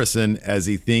of Morrison as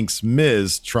he thinks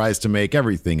Miz tries to make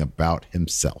everything about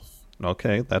himself.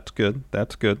 Okay, that's good.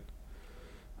 That's good.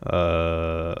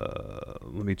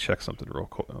 Let me check something real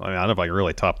quick. I don't know if I can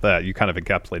really top that. You kind of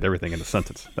encapsulate everything in a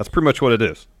sentence. That's pretty much what it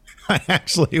is. I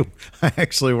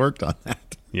actually worked on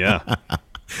that. Yeah.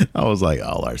 I was like,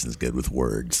 oh, Larson's good with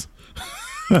words.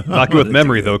 Not good with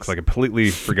memory, though, because I completely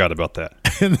forgot about that.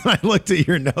 And then I looked at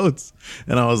your notes,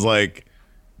 and I was like,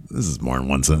 this is more than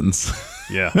one sentence.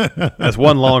 Yeah. That's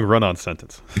one long run-on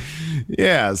sentence.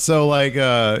 Yeah. So, like,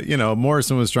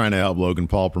 Morrison was trying to help Logan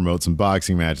Paul promote some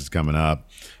boxing matches coming up.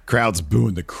 Crowd's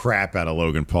booing the crap out of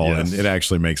Logan Paul, Yes. and it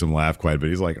actually makes him laugh quite a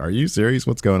bit. He's like, are you serious?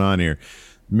 What's going on here?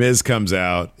 Miz comes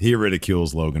out. He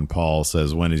ridicules Logan Paul,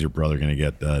 says, when is your brother going to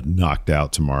get knocked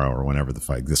out tomorrow or whenever the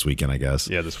fight, this weekend, I guess.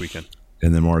 Yeah, this weekend.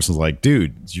 And then Morrison's like,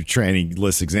 dude, you're training,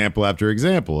 lists example after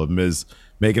example of Miz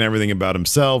making everything about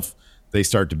himself. They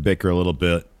start to bicker a little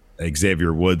bit.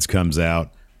 Xavier Woods comes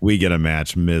out. We get a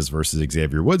match, Miz versus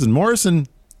Xavier Woods. And Morrison,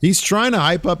 he's trying to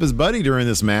hype up his buddy during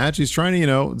this match. He's trying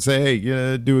to, say,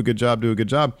 hey, do a good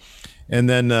job. And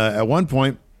then at one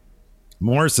point,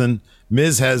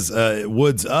 Miz has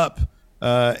Woods up,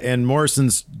 and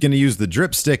Morrison's going to use the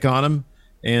drip stick on him.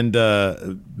 And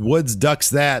Woods ducks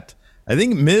that. I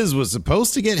think Miz was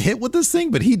supposed to get hit with this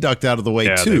thing, but he ducked out of the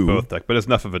way too. Yeah, they both ducked. But it's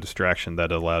enough of a distraction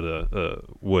that allowed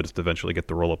Woods to eventually get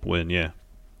the roll-up win, yeah.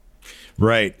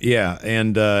 Right, yeah.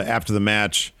 And after the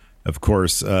match, of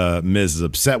course, Miz is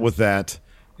upset with that.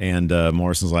 And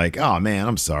Morrison's like, oh, man,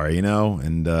 I'm sorry,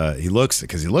 And he looks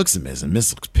at Miz, and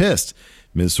Miz looks pissed.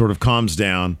 Miz sort of calms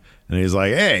down. And he's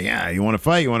like, hey, yeah, you want to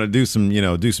fight? You want to do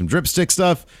some dripstick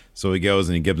stuff? So he goes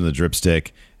and he gives him the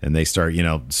dripstick, and they start,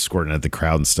 squirting at the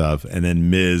crowd and stuff. And then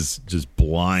Miz just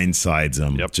blindsides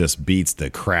him, just beats the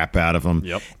crap out of him.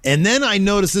 Yep. And then I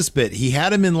noticed this bit. He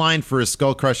had him in line for a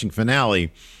skull-crushing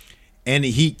finale, and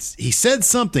he said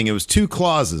something. It was 2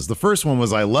 clauses. The first one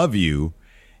was, I love you.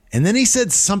 And then he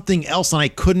said something else, and I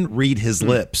couldn't read his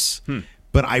lips.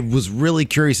 But I was really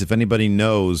curious if anybody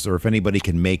knows or if anybody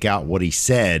can make out what he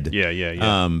said.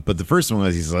 Yeah. But the first one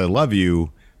was, he said, I love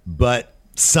you, but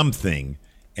something.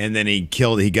 And then he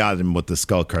got him with the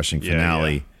skull-crushing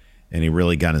finale, and he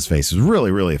really got in his face. It was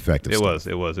really, really effective. It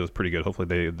was pretty good.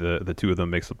 Hopefully the two of them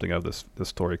make something out of this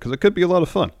story, because it could be a lot of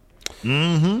fun.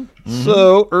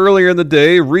 So earlier in the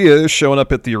day, Rhea is showing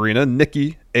up at the arena.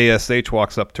 Nikki ASH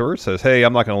walks up to her, says, hey,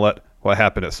 I'm not going to let what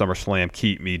happened at SummerSlam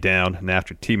keep me down, and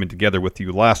after teaming together with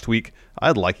you last week,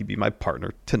 I'd like you to be my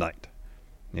partner tonight.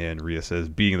 And Rhea says,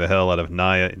 beating the hell out of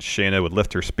Nia and Shayna would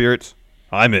lift her spirits.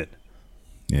 I'm in.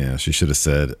 Yeah, she should have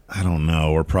said, I don't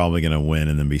know, we're probably going to win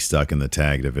and then be stuck in the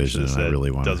tag division. And I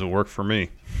really want Doesn't work for me.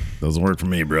 Doesn't work for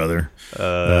me, brother.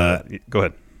 Go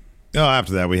ahead.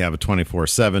 After that, we have a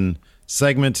 24/7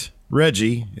 segment.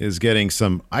 Reggie is getting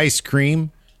some ice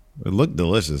cream. It looked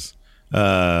delicious.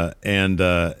 And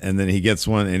then he gets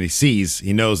one, and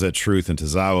he knows that Truth and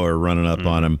Tozawa are running up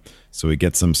on him. So he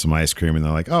gets them some ice cream, and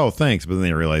they're like, oh, thanks. But then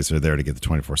they realize they're there to get the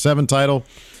 24/7 title.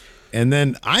 And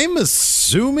then I'm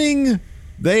assuming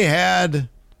they had...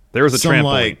 There was a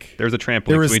trampoline. There was a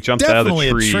trampoline. So he jumped out of the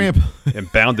tree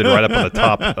and bounded right up on the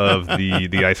top of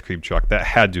the ice cream truck. That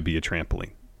had to be a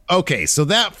trampoline. Okay, so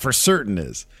that for certain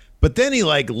is. But then he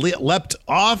leapt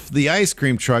off the ice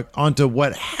cream truck onto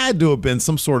what had to have been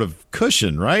some sort of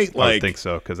cushion, right? I think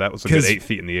so, because that was a good 8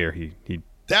 feet in the air. He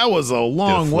that was a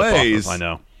long ways. I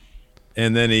know.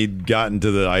 And then he got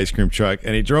into the ice cream truck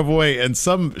and he drove away. And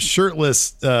some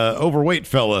shirtless, overweight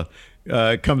fella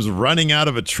comes running out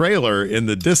of a trailer in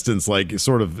the distance, like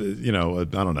sort of, I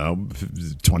don't know,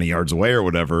 20 yards away or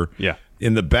whatever. Yeah.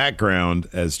 In the background,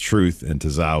 as Truth and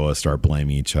Tozawa start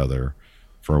blaming each other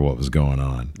for what was going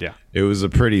on. Yeah. It was a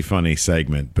pretty funny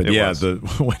segment. But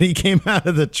when he came out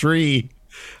of the tree,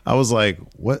 I was like,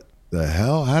 what the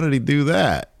hell? How did he do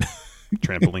that?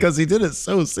 Trampoline. Because he did it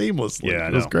so seamlessly. Yeah,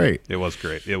 it was great. It was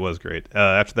great.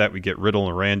 After that, we get Riddle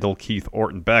and Randall, Keith,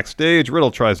 Orton backstage.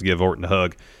 Riddle tries to give Orton a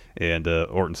hug, and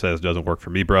Orton says, doesn't work for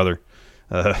me, brother.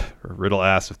 Riddle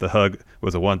asks if the hug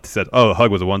was a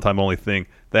hug was a one-time only thing.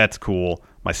 That's cool.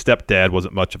 My stepdad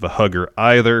wasn't much of a hugger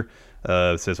either.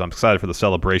 Says, I'm excited for the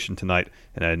celebration tonight,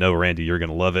 and I know, Randy, you're going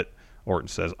to love it. Orton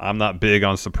says, I'm not big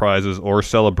on surprises or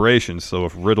celebrations, so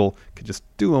if Riddle could just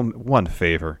do him one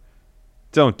favor,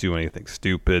 don't do anything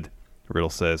stupid. Riddle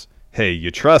says, hey, you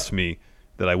trust me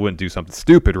that I wouldn't do something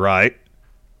stupid, right?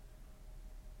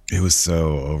 It was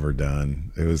so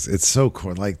overdone. It's so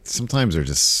corny. Like, sometimes they're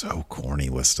just so corny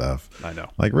with stuff. I know.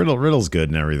 Like, Riddle's good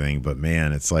and everything, but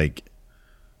man, it's like,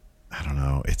 I don't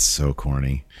know. It's so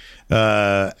corny.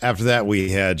 After that,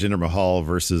 we had Jinder Mahal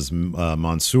versus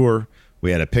Mansoor.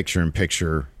 We had a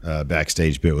picture-in-picture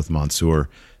backstage bit with Mansoor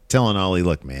telling Ollie,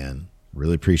 look, man,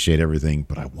 really appreciate everything,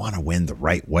 but I want to win the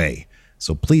right way.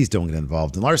 So please don't get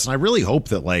involved. And Larson, I really hope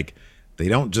that, like, they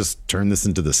don't just turn this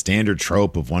into the standard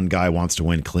trope of one guy wants to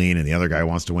win clean and the other guy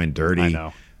wants to win dirty. I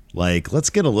know. Like, let's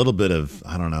get a little bit of,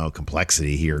 I don't know,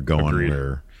 complexity here going. Agreed.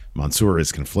 Where Mansoor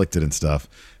is conflicted and stuff.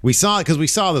 We saw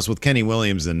this with Kenny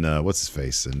Williams and what's his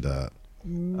face and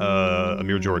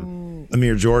Amir Jordan.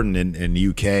 Amir Jordan in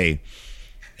UK,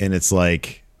 and it's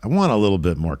like I want a little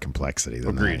bit more complexity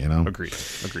than that, you know. Agreed.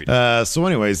 So,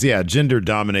 anyways, yeah, Jinder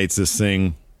dominates this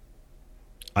thing.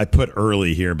 I put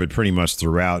early here, but pretty much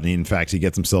throughout. And in fact, he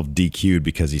gets himself DQ'd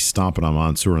because he's stomping on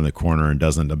Mansoor in the corner and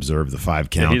doesn't observe the 5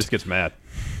 count. Yeah, he just gets mad.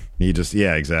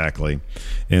 Exactly.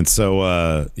 And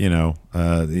so,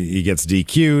 he gets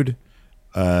DQ'd.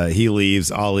 He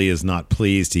leaves. Ali is not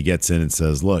pleased. He gets in and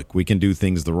says, look, we can do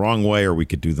things the wrong way or we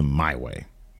could do them my way.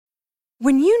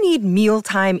 When you need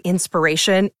mealtime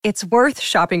inspiration, it's worth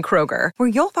shopping Kroger, where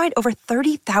you'll find over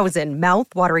 30,000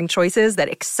 mouth-watering choices that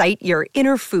excite your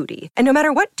inner foodie. And no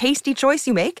matter what tasty choice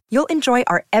you make, you'll enjoy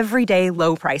our everyday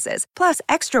low prices, plus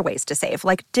extra ways to save,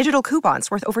 like digital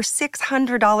coupons worth over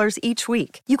 $600 each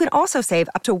week. You can also save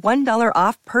up to $1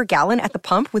 off per gallon at the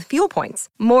pump with fuel points.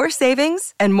 More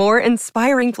savings and more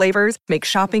inspiring flavors make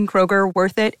shopping Kroger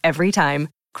worth it every time.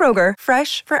 Kroger,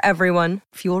 fresh for everyone.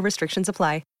 Fuel restrictions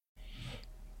apply.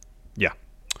 Yeah.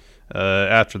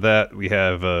 After that, we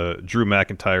have Drew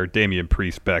McIntyre, Damian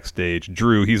Priest backstage.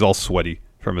 Drew, he's all sweaty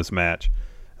from his match.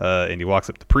 And he walks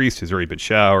up to Priest, who's already been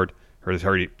showered, or has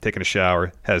already taken a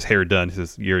shower, has hair done. He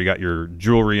says, you already got your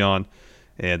jewelry on.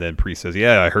 And then Priest says,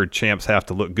 yeah, I heard champs have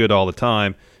to look good all the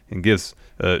time, and gives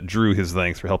Drew his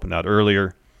thanks for helping out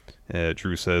earlier.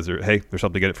 Drew says, hey, there's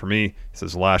something to get it for me. He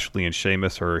says Lashley and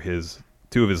Sheamus are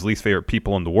two of his least favorite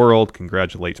people in the world.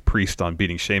 Congratulates Priest on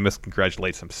beating Sheamus.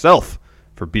 Congratulates himself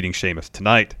for beating Sheamus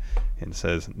tonight. And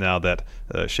says, now that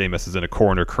Sheamus is in a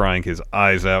corner crying his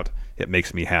eyes out, it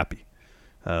makes me happy.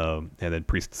 And then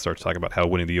Priest starts talking about how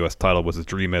winning the U.S. title was his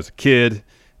dream as a kid.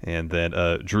 And then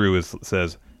Drew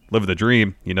says, live the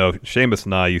dream. You know, Sheamus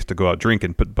and I used to go out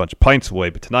drinking, put a bunch of pints away,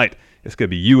 but tonight it's going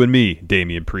to be you and me,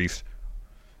 Damian Priest.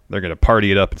 They're going to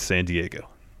party it up in San Diego.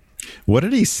 What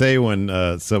did he say when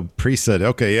so Priest said,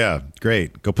 okay, yeah,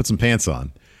 great, go put some pants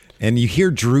on. And you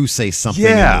hear Drew say something.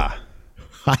 Yeah.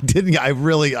 I didn't.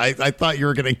 I thought you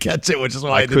were going to catch it, which is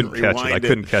why I didn't rewind it. I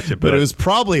couldn't catch it, but it was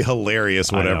probably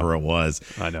hilarious, whatever it was.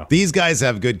 I know. These guys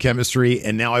have good chemistry,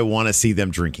 and now I want to see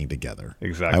them drinking together.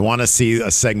 Exactly. I want to see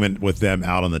a segment with them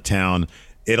out on the town.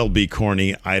 It'll be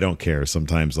corny. I don't care.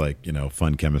 Sometimes,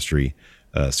 fun chemistry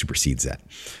supersedes that.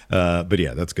 But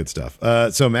yeah, that's good stuff.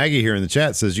 So Maggie here in the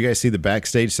chat says, you guys see the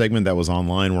backstage segment that was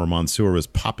online where Mansoor was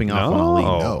popping off on Ali?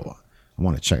 No. I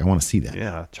want to check. I want to see that.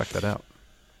 Yeah, check that out.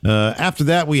 After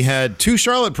that, we had 2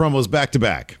 Charlotte promos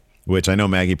back-to-back, which I know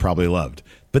Maggie probably loved.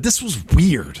 But this was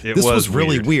weird. This was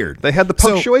really weird. They had the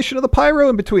punctuation of the pyro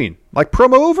in between. Like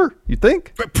promo over, you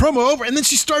think? But promo over, and then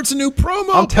she starts a new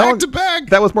promo back-to-back.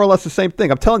 That was more or less the same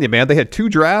thing. I'm telling you, man, they had 2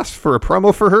 drafts for a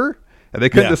promo for her, and they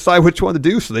couldn't decide which one to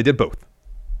do, so they did both.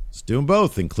 Let's do them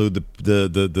both. Include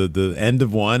the end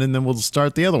of one, and then we'll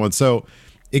start the other one. So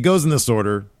it goes in this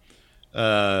order.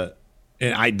 And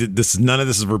I did this. None of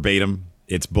this is verbatim.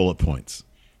 It's bullet points.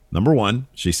 Number 1,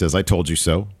 she says, I told you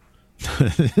so.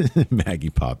 Maggie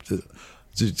popped.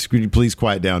 Could you please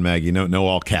quiet down, Maggie? No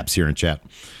all caps here in chat.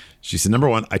 She said, number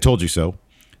 1, I told you so.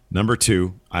 Number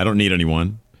 2, I don't need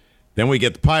anyone. Then we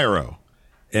get the pyro.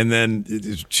 And then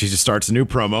she just starts a new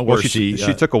promo where she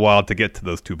took a while to get to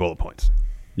those 2 bullet points.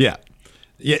 Yeah.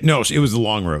 No, it was a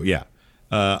long road. Yeah.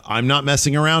 I'm not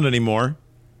messing around anymore.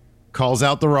 Calls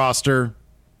out the roster.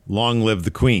 Long live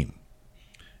the queen.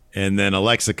 And then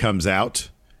Alexa comes out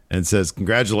and says,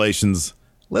 congratulations.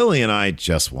 Lily and I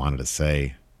just wanted to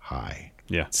say hi.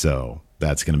 Yeah. So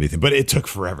that's going to be the thing. But it took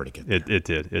forever to get there. It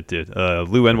did.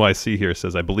 Lou NYC here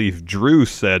says, I believe Drew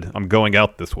said, I'm going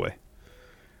out this way.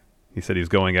 He said he's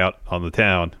going out on the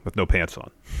town with no pants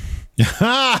on.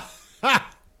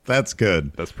 That's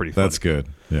good. That's pretty funny. That's good.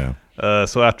 Yeah.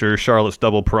 So after Charlotte's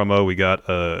double promo, we got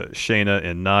Shayna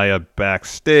and Nia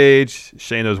backstage.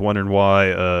 Shayna's wondering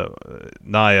why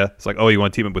Nia is like, oh, you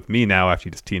want to team up with me now after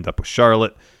you just teamed up with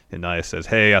Charlotte? And Nia says,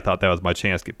 hey, I thought that was my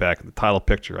chance to get back in the title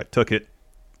picture. I took it.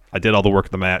 I did all the work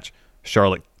of the match.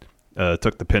 Charlotte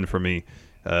took the pin from me.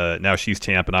 Now she's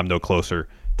champ, and I'm no closer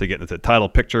to getting into the title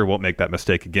picture. Won't make that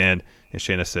mistake again. And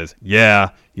Shayna says, yeah,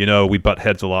 we butt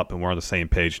heads a lot, but we're on the same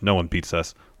page. No one beats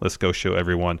us. Let's go show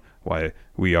everyone why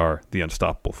we are the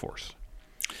unstoppable force.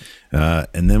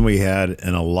 And then we had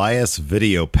an Elias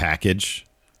video package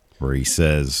where he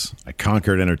says, I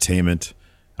conquered entertainment.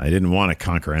 I didn't want to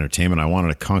conquer entertainment. I wanted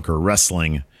to conquer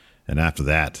wrestling. And after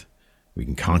that, we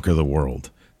can conquer the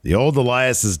world. The old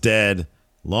Elias is dead.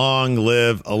 Long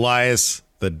live Elias,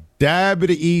 the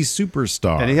WWE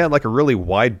superstar. And he had like a really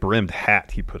wide-brimmed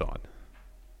hat he put on.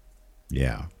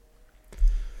 Yeah.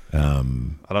 I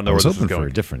don't know where this is going. For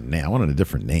a different name. I wanted a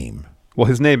different name. Well,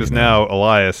 his name is now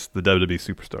Elias, the WWE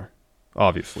superstar.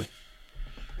 Obviously,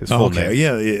 his full name.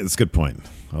 Yeah, it's a good point.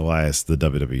 Elias, the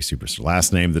WWE superstar.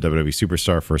 Last name, the WWE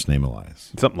superstar. First name,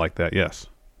 Elias. Something like that. Yes.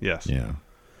 Yeah.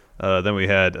 Then we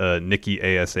had Nikki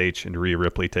ASH and Rhea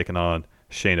Ripley taking on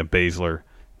Shayna Baszler,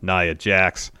 Nia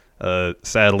Jax.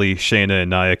 Sadly, Shayna and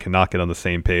Nia cannot get on the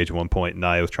same page. At one point,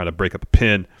 Nia was trying to break up a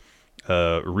pin.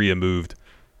 Rhea moved.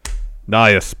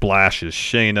 Nia splashes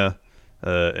Shayna,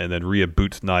 and then Rhea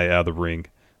boots Nia out of the ring.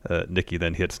 Nikki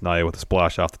then hits Nia with a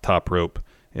splash off the top rope,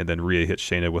 and then Rhea hits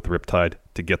Shayna with Riptide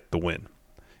to get the win.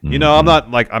 Mm-hmm.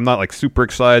 I'm not like super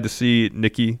excited to see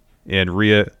Nikki and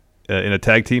Rhea in a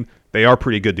tag team. They are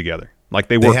pretty good together. Like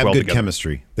they work well together. They have good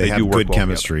chemistry. They have good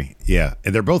chemistry. Yeah,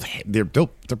 and they're both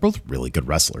really good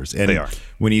wrestlers. And they are.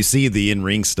 When you see the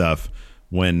in-ring stuff,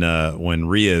 when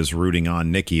Rhea is rooting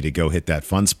on Nikki to go hit that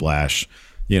fun splash,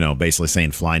 basically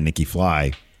saying "Fly, Nikki,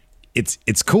 fly."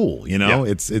 It's cool. Yeah.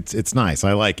 It's nice.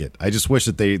 I like it. I just wish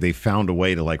that they found a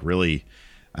way to like really,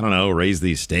 I don't know, raise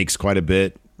these stakes quite a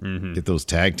bit. Mm-hmm. Get those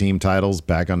tag team titles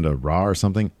back onto Raw or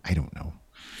something. I don't know.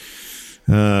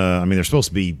 They're supposed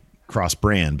to be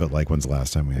cross-brand, but like when's the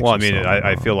last time we actually Well, I mean, saw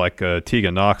I feel like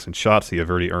Tegan Knox and Shotzi have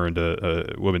already earned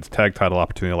a women's tag title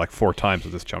opportunity like 4 times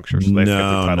at this juncture. So they've kept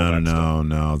the title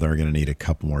no. They're going to need a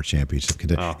couple more championship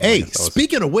contenders. Oh, hey,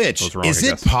 speaking of which, is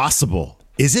it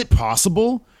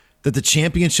possible that the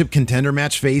championship contender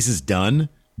match phase is done?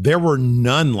 There were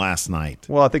none last night.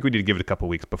 Well, I think we need to give it a couple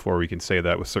weeks before we can say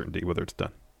that with certainty whether it's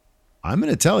done. I'm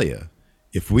going to tell you,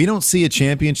 if we don't see a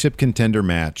championship contender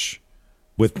match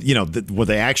with, well,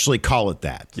 they actually call it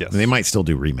that. Yes. They might still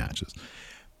do rematches.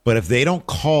 But if they don't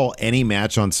call any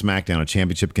match on SmackDown a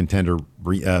championship contender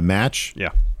match,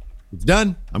 it's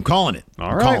done. I'm calling it.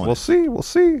 All right, we'll see.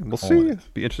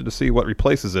 Be interested to see what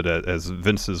replaces it as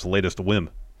Vince's latest whim.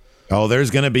 Oh,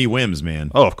 there's going to be whims,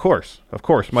 man. Oh, of course.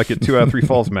 Might get 2 out of 3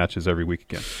 falls matches every week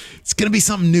again. It's going to be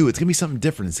something new. It's going to be something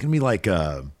different. It's going to be like,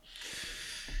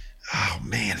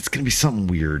 it's going to be something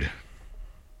weird.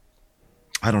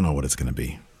 I don't know what it's going to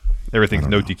be. Everything's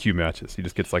no DQ matches. He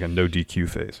just gets like a no DQ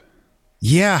phase.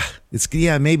 Yeah,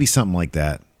 maybe something like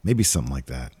that.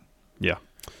 Yeah.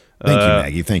 Thank you,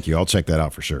 Maggie. Thank you. I'll check that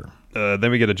out for sure.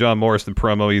 Then we get a John Morrison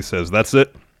promo. He says, "That's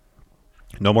it.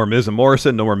 No more Miz and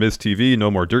Morrison. No more Miz TV.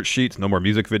 No more dirt sheets. No more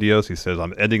music videos." He says,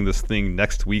 "I'm ending this thing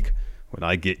next week when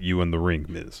I get you in the ring,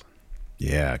 Miz."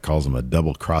 Yeah, calls him a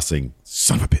double-crossing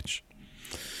son of a bitch.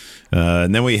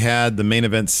 And then we had the main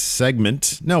event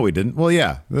segment. No, we didn't. Well,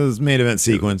 yeah, it was main event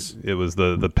sequence. It was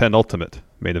the penultimate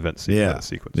main event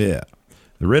sequence. Yeah.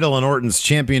 The Riddle and Orton's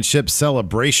championship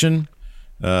celebration.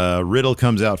 Riddle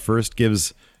comes out first,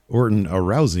 gives Orton a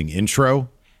rousing intro.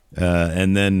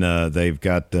 And then they've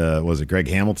got, was it Greg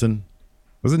Hamilton?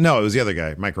 Was it? No, it was the other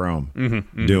guy, Mike Rome,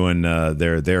 doing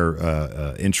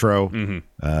their intro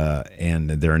and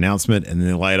their announcement, and then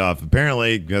they light off.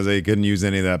 Apparently, because they couldn't use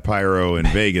any of that pyro in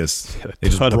Vegas, they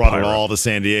just brought it all to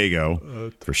San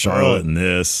Diego for Charlotte and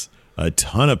this. A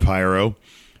ton of pyro.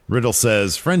 Riddle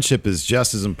says, "Friendship is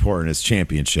just as important as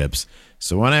championships.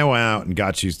 So I went out and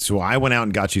got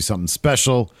you something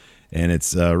special, and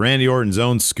it's Randy Orton's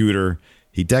own scooter.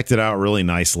 He decked it out really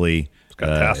nicely. It's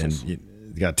got tassels.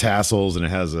 Got tassels, and it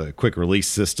has a quick release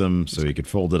system, so you could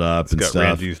fold it up and got stuff.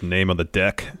 Randy's name on the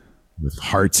deck with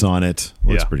hearts on it.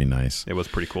 Looks pretty nice. It was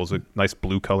pretty cool. It's a nice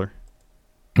blue color.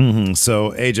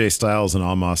 So AJ Styles and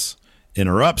Omos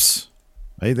interrupts.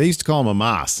 They used to call him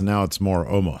Omos, and now it's more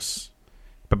Omos.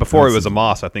 But before it was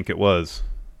Omos, I think it was.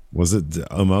 Was it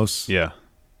Omos? Yeah.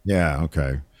 Yeah.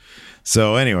 Okay.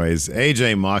 So, anyways,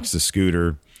 AJ mocks the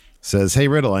scooter. Says, "Hey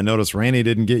Riddle, I noticed Randy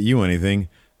didn't get you anything.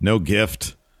 No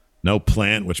gift." No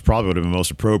plant, which probably would have been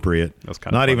most appropriate. That's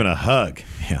kind of funny. Even a hug.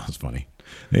 Yeah, that's funny.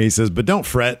 And he says, "But don't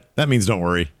fret. That means don't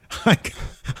worry."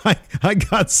 I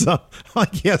got some.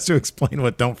 Like he has to explain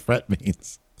what "don't fret"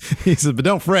 means. He says, "But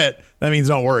don't fret. That means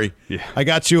don't worry. Yeah. I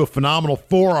got you a phenomenal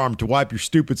forearm to wipe your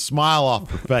stupid smile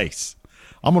off your face.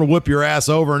 I'm going to whip your ass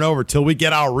over and over till we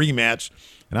get our rematch,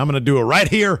 and I'm going to do it right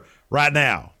here, right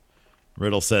now."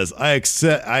 Riddle says, I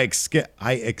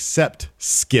accept,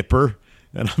 Skipper.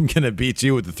 And I'm going to beat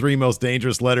you with the 3 most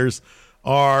dangerous letters,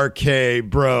 RK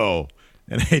Bro.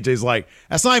 And AJ's like,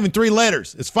 "That's not even 3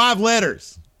 letters. It's 5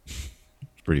 letters.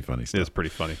 It's pretty funny stuff. It's pretty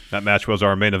funny. That match was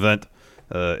our main event.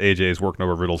 AJ is working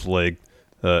over Riddle's leg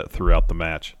throughout the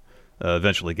match.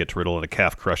 Eventually gets Riddle in a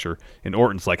calf crusher. And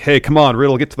Orton's like, "Hey, come on,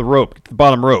 Riddle, get to the rope. Get to the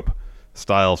bottom rope."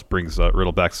 Styles brings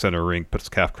Riddle back center ring, puts his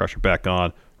calf crusher back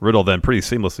on. Riddle then pretty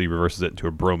seamlessly reverses it into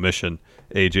a bro mission.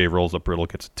 AJ rolls up Riddle,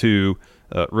 gets a 2.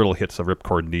 Riddle hits a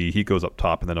ripcord knee. He goes up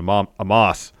top, and then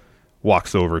Omos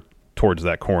walks over towards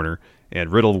that corner.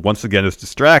 And Riddle, once again, is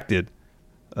distracted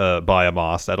by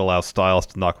Omos. That allows Styles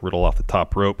to knock Riddle off the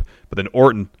top rope. But then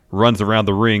Orton runs around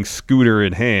the ring, scooter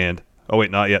in hand. Oh,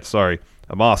 wait, not yet. Sorry.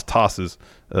 Omos tosses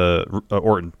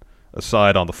Orton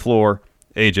aside on the floor.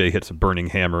 AJ hits a burning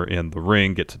hammer in the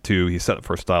ring, gets a 2. He's set up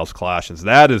for a Styles clash. And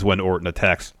that is when Orton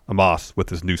attacks Omos with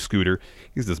his new scooter.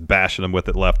 He's just bashing him with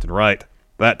it left and right.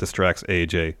 That distracts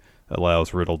AJ,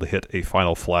 allows Riddle to hit a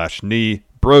final flash knee.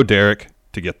 Bro Derek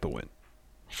to get the win.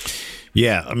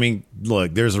 Yeah, I mean,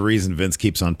 look, there's a reason Vince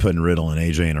keeps on putting Riddle and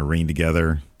AJ in a ring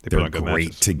together. They're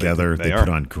great together. They put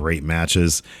on great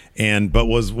matches. But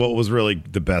what was really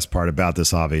the best part about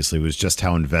this, obviously, was just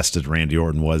how invested Randy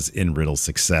Orton was in Riddle's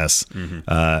success.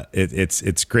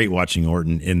 It's great watching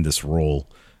Orton in this role.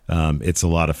 It's a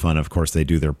lot of fun. Of course, they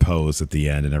do their pose at the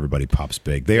end, and everybody pops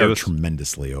big. They are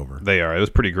tremendously over. They are. It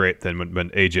was pretty great then when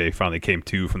AJ finally came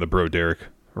to from the Bro Derek.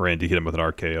 Randy hit him with an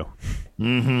RKO.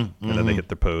 And then they hit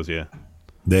their pose, yeah.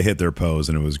 They hit their pose,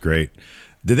 and it was great.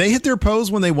 Did they hit their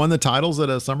pose when they won the titles at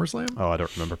a SummerSlam? Oh, I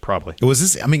don't remember. Probably. Was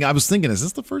this? I mean, I was thinking, is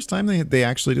this the first time they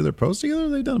actually do their pose together? Or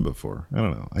have they done it before? I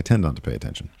don't know. I tend not to pay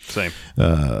attention. Same.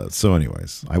 So,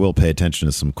 anyways, I will pay attention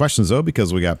to some questions though,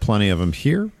 because we got plenty of them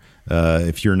here.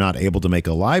 If you're not able to make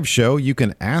a live show, you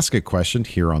can ask a question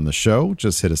here on the show.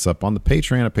 Just hit us up on the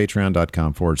Patreon at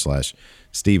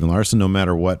patreon.com/Steve and Larson. No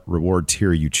matter what reward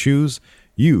tier you choose,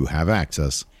 you have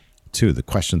access to the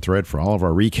question thread for all of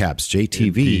our recaps. JTV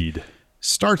Indeed.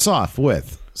 Starts off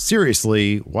with,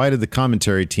 seriously, why did the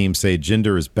commentary team say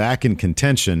Jinder is back in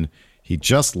contention? He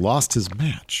just lost his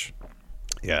match.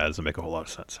 Yeah, that doesn't make a whole lot of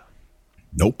sense.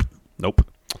 Nope.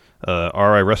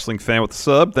 RI Wrestling Fan with the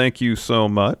sub, thank you so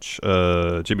much.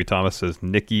 Jimmy Thomas says,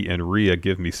 Nikki and Rhea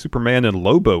give me Superman and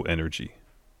Lobo energy.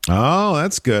 Oh,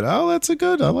 that's good. I like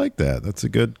that. That's a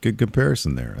good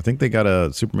comparison there. I think they got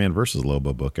a Superman versus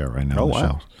Lobo book out right now. Oh, on the wow.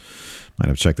 shelf. Might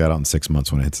have checked that out in 6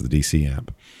 months when it hits the DC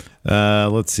app.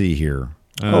 Let's see here.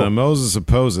 Moses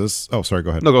Opposes. Oh, sorry.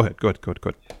 Go ahead. No, go ahead.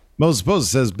 Moses Opposes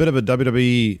says, bit of a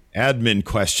WWE admin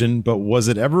question, but was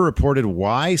it ever reported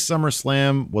why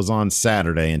SummerSlam was on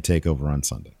Saturday and TakeOver on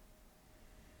Sunday?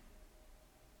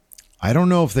 I don't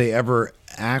know if they ever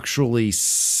actually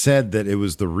said that it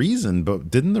was the reason, but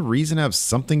didn't the reason have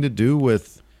something to do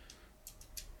with...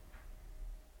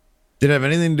 Did it have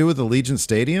anything to do with the Allegiant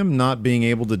Stadium not being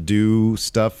able to do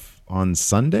stuff on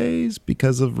Sundays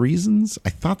because of reasons?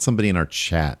 I thought somebody in our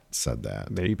chat said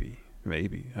that. Maybe.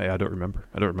 I don't remember.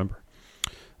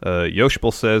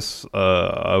 Yoshibal says,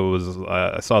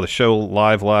 I saw the show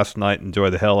live last night,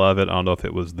 enjoyed the hell out of it. I don't know if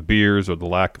it was the beers or the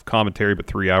lack of commentary, but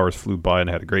 3 hours flew by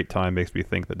and I had a great time. Makes me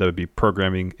think that WWE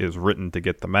programming is written to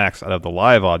get the max out of the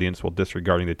live audience while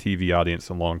disregarding the TV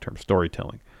audience and long-term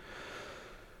storytelling.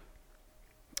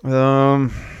 I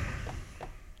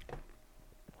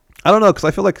don't know, because I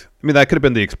feel like, that could have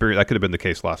been the experience. That could have been the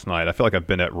case last night. I feel like I've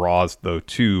been at Raws, though,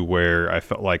 too, where I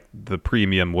felt like the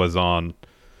premium was on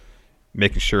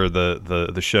making sure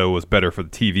the show was better for the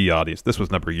TV audience. This was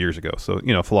a number of years ago, so,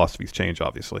 philosophies change,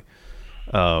 obviously.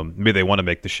 Maybe they want to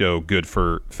make the show good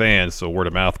for fans, so word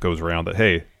of mouth goes around that,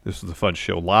 hey, this was a fun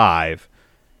show live,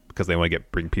 because they want to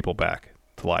bring people back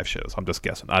to live shows. I'm just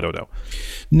guessing. I don't know.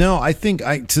 No, I think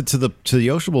to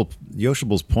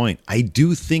Yoshibal's point, I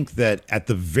do think that at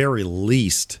the very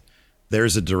least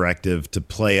there's a directive to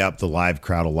play up the live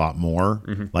crowd a lot more.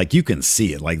 Mm-hmm. Like you can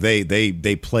see it. Like they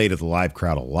played at the live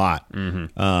crowd a lot.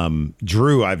 Mm-hmm.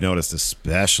 Drew, I've noticed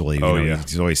especially.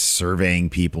 He's always surveying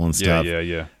people and stuff.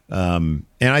 Yeah. And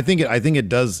I think it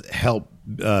does help.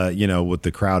 With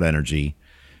the crowd energy.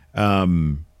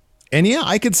 And yeah,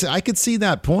 I could see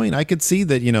that point. I could see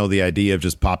that, the idea of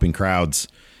just popping crowds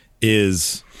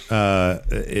is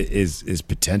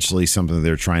potentially something that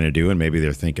they're trying to do. And maybe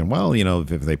they're thinking, well, if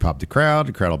they pop the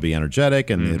crowd will be energetic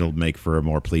and it'll make for a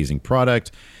more pleasing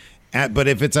product. But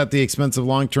if it's at the expense of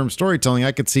long-term storytelling,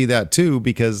 I could see that too,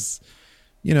 because,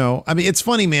 it's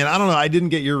funny, man. I don't know. I didn't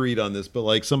get your read on this, but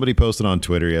like somebody posted on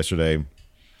Twitter yesterday,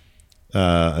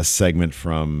 a segment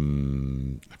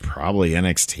from probably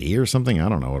NXT or something. I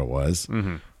don't know what it was,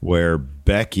 where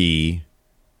Becky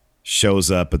shows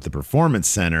up at the Performance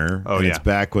Center. It's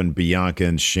back when Bianca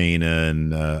and Shayna and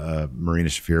Marina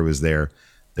Shafir was there.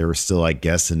 They were still, I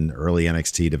guess, in early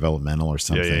NXT developmental or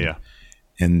something. Yeah.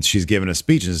 And she's giving a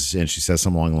speech and she says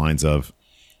something along the lines of,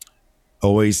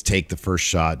 always take the first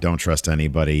shot. Don't trust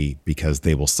anybody because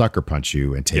they will sucker punch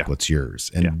you and take what's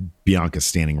yours. And Bianca's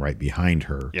standing right behind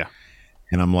her. Yeah.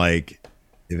 And I'm like,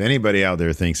 if anybody out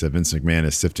there thinks that Vince McMahon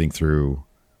is sifting through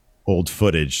old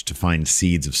footage to find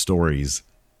seeds of stories,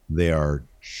 they are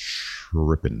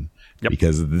tripping,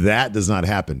 because that does not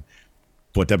happen.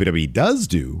 What WWE does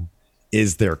do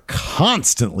is they're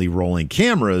constantly rolling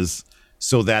cameras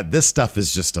so that this stuff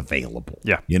is just available.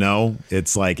 Yeah.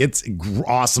 It's like, it's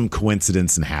awesome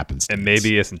coincidence and happenstance. And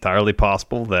maybe it's entirely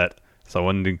possible that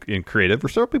someone in creative, or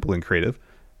several people in creative,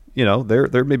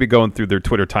 they're maybe going through their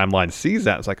Twitter timeline, sees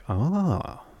that. It's like,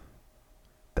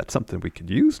 that's something we could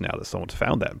use now that someone's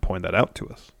found that and pointed that out to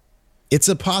us. It's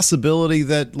a possibility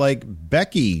that like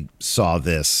Becky saw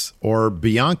this or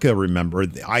Bianca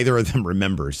remembered, either of them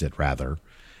remembers it rather.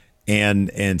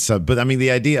 And so, but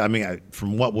the idea,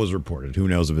 from what was reported, who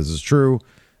knows if this is true?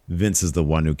 Vince is the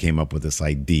one who came up with this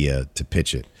idea to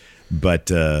pitch it. But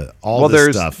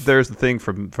this stuff. There's the thing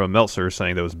from Meltzer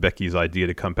saying that it was Becky's idea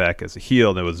to come back as a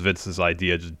heel, and it was Vince's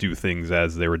idea to do things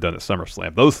as they were done at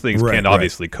SummerSlam. Those things can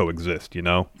obviously coexist,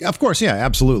 Of course, yeah,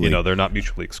 absolutely. They're not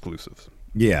mutually exclusive.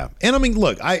 Yeah, and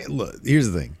look,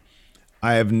 here's the thing.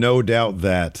 I have no doubt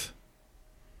that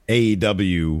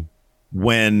AEW,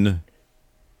 when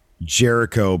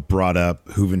Jericho brought up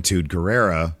Juventud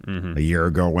Guerrera a year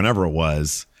ago, whenever it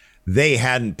was, they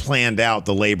hadn't planned out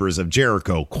the labors of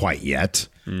Jericho quite yet.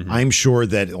 I'm sure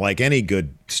that, like any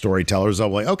good storytellers, I'll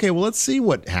be like, okay, well, let's see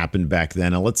what happened back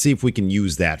then, and let's see if we can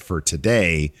use that for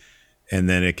today, and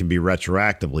then it can be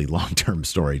retroactively long-term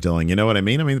storytelling. You know what I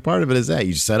mean? I mean, part of it is that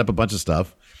you set up a bunch of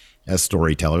stuff as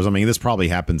storytellers. I mean, this probably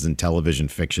happens in television,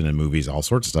 fiction, and movies, all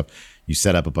sorts of stuff. You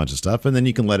set up a bunch of stuff, and then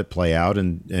you can let it play out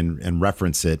and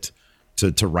reference it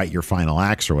to write your final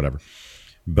acts or whatever.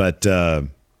 But I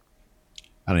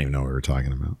don't even know what we were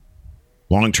talking about.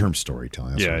 Long-term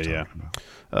storytelling. That's what we're talking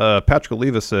about. Patrick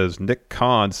Oliva says Nick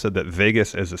Khan said that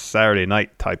Vegas is a Saturday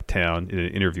night type town in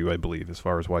an interview, I believe, as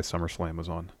far as why SummerSlam was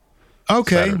on.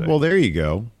 Okay, Saturday. well, there you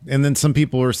go. And then some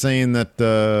people are saying that,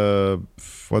 the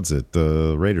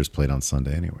Raiders played on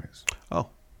Sunday anyways. Oh.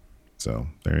 So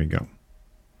there you go.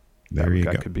 That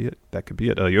could be it. That could be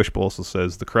it. Yoshbo also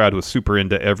says the crowd was super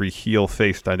into every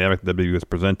heel-face dynamic that WWE was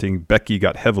presenting. Becky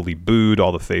got heavily booed.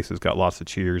 All the faces got lots of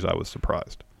cheers. I was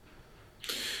surprised.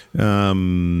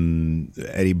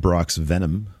 Eddie Brock's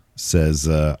Venom says,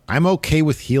 I'm okay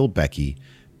with heel Becky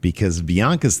because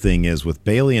Bianca's thing is with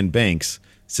Bayley and Banks,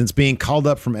 since being called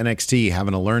up from NXT,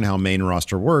 having to learn how main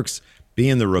roster works,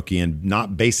 being the rookie and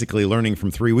not basically learning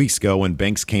from 3 weeks ago when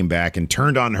Banks came back and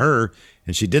turned on her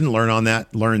and she didn't learn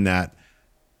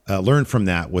from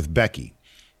that with Becky,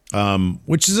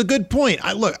 which is a good point.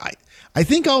 I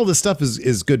think all this stuff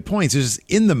is good points. It's just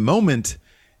in the moment,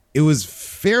 it was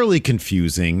fairly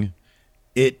confusing.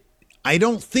 I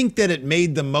don't think that it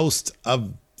made the most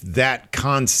of that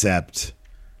concept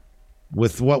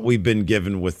with what we've been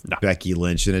given with Becky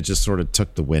Lynch, and it just sort of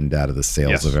took the wind out of the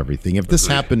sails of everything. If this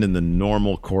happened in the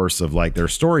normal course of like their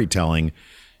storytelling,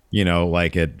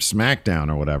 like at SmackDown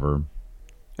or whatever.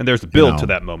 And there's a build to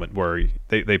that moment where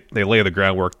they lay the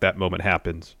groundwork, that moment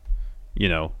happens.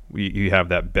 You have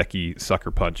that Becky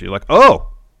sucker punch. You're like, oh,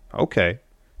 okay.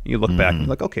 You look back and you're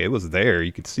like, okay, it was there.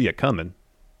 You could see it coming.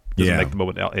 Doesn't make the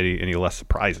moment any less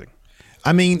surprising.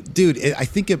 I mean, dude, I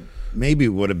think it maybe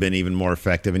would have been even more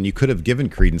effective, and you could have given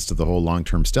credence to the whole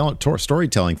long-term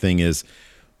storytelling thing is,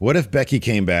 what if Becky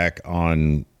came back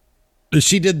on,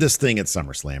 she did this thing at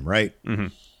SummerSlam, right? Mm-hmm.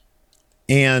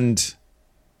 And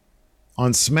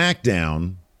on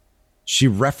SmackDown, she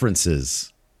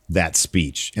references that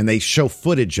speech, and they show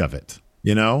footage of it,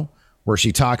 where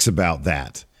she talks about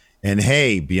that. And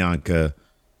hey, Bianca,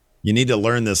 you need to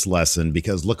learn this lesson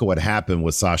because look at what happened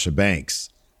with Sasha Banks.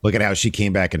 Look at how she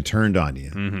came back and turned on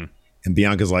you. Mm-hmm. And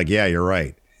Bianca's like, yeah, you're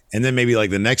right. And then maybe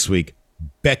like the next week,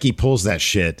 Becky pulls that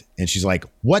shit and she's like,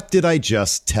 what did I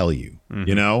just tell you?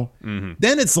 Mm-hmm. Mm-hmm.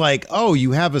 Then it's like, oh,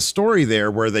 you have a story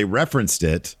there where they referenced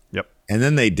it. Yep. And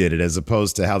then they did it as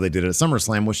opposed to how they did it at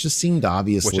SummerSlam, which just seemed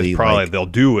obviously which is probably they'll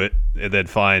do it and then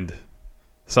find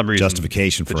some reason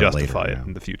justification for to justify it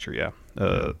in the future. Yeah.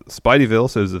 Spideyville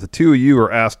says, if the two of you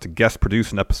are asked to guest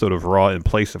produce an episode of Raw in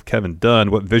place of Kevin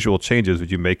Dunn, what visual changes would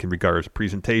you make in regards to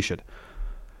presentation?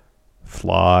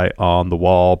 Fly on the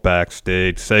wall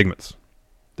backstage segments.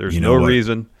 There's no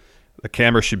reason the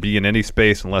camera should be in any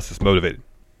space unless it's motivated.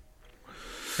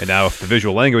 And now if the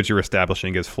visual language you're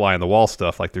establishing is fly on the wall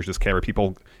stuff, like there's just camera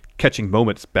people catching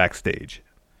moments backstage,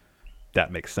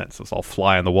 that makes sense. It's all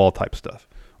fly on the wall type stuff.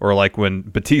 Or like when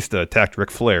Batista attacked Ric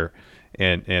Flair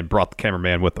and brought the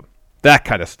cameraman with them. That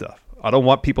kind of stuff. I don't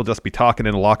want people just be talking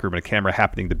in a locker room and a camera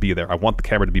happening to be there. I want the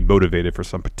camera to be motivated for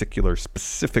some particular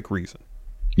specific reason.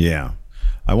 Yeah.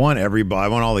 I want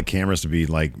all the cameras to be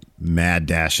like mad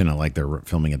dashing it like they're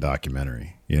filming a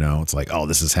documentary. It's like, oh,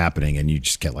 this is happening, and you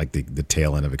just get like the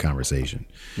tail end of a conversation.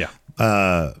 Yeah.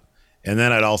 And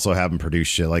then I'd also have them produce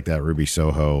shit like that Ruby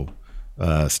Soho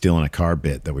stealing a car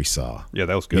bit that we saw. Yeah,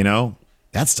 that was good.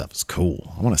 That stuff is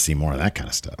cool. I want to see more of that kind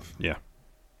of stuff. Yeah.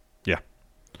 Yeah.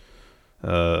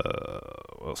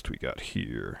 What else do we got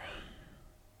here?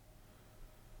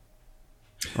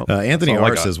 Anthony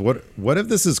R says, "What if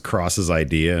this is Cross's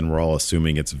idea and we're all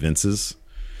assuming it's Vince's?"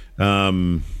 I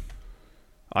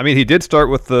mean, he did start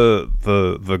with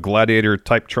the gladiator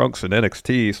type trunks in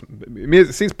NXT. I mean,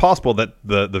 it seems possible that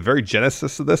the very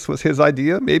genesis of this was his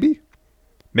idea, maybe,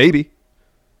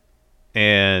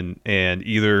 and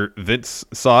either Vince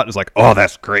saw it and was like, "Oh,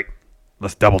 that's great,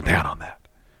 let's double down on that,"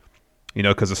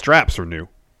 because the straps are new.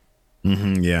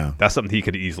 Mm-hmm, yeah, that's something he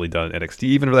could have easily done at NXT.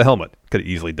 Even with the helmet, could have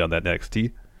easily done that in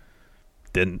NXT.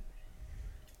 Didn't.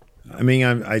 I mean,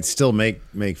 I'd still make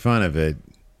fun of it.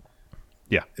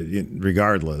 Yeah,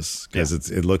 regardless,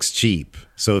 because it looks cheap.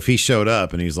 So if he showed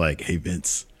up and he's like, "Hey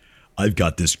Vince, I've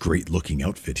got this great looking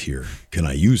outfit here. Can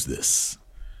I use this?"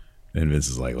 And Vince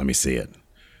is like, "Let me see it.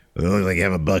 It looks like you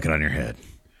have a bucket on your head."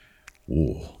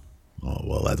 Ooh, Oh,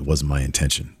 well, that wasn't my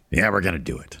intention. Yeah, we're going to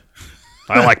do it.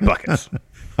 I like buckets.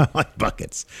 I like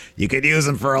buckets. You could use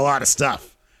them for a lot of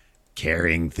stuff.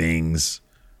 Carrying things,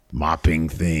 mopping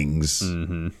things,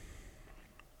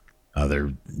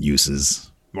 other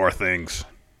uses. More things.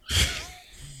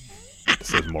 It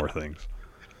says more things.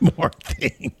 More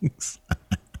things.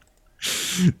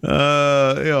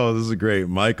 This is great.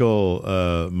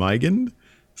 Michael Migan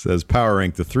says power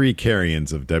rank the 3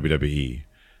 carrions of WWE.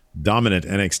 Dominant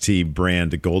NXT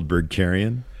brand Goldberg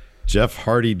carrion, Jeff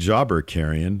Hardy jobber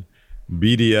carrion,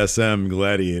 BDSM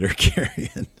gladiator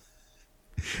carrion.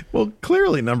 Well,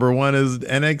 clearly number 1 is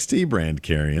NXT brand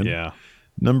carrion. Yeah.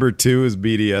 Number 2 is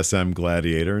BDSM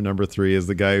gladiator. Number 3 is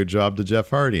the guy who jobbed to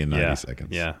Jeff Hardy in 90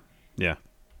 seconds. Yeah.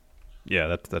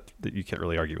 That you can't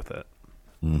really argue with that.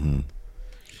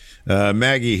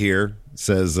 Maggie here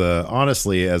says,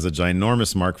 honestly, as a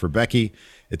ginormous mark for Becky,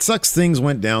 it sucks things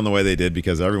went down the way they did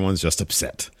because everyone's just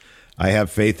upset. I have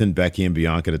faith in Becky and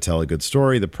Bianca to tell a good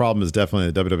story. The problem is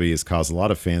definitely that WWE has caused a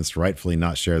lot of fans to rightfully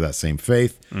not share that same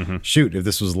faith. Shoot, if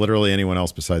this was literally anyone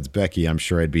else besides Becky, I'm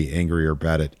sure I'd be angrier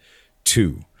about it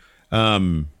too.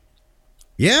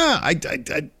 Yeah, I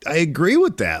agree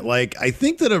with that. Like, I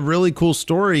think that a really cool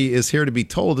story is here to be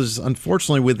told. Is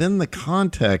unfortunately within the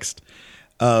context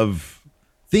of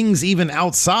things even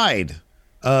outside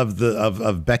of the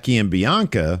of Becky and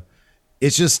Bianca.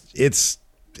 It's just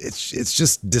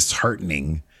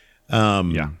disheartening.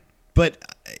 But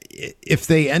if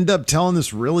they end up telling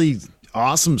this really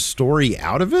awesome story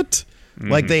out of it,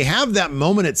 like they have that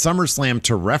moment at SummerSlam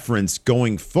to reference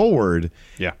going forward.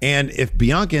 Yeah. And if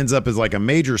Bianca ends up as like a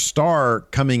major star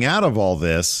coming out of all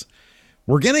this,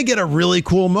 we're going to get a really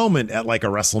cool moment at like a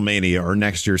WrestleMania or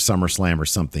next year's SummerSlam or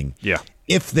something. Yeah.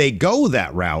 If they go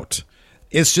that route,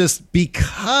 it's just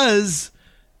because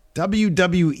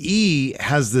WWE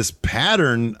has this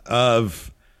pattern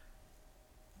of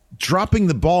dropping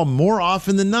the ball more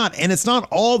often than not. And it's not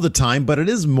all the time, but it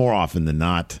is more often than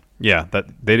not. Yeah, that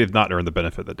they did not earn the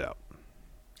benefit of the doubt.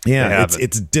 Yeah,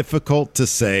 it's difficult to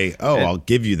say, I'll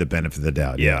give you the benefit of the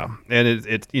doubt. Yeah. And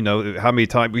it's how many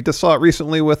times we just saw it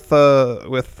recently with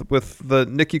the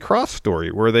Nikki Cross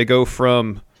story where they go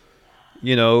from,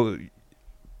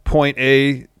 point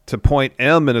A to point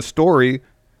M in a story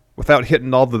without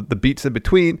hitting all the beats in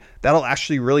between. That'll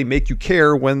actually really make you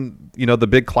care when, the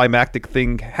big climactic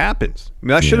thing happens. I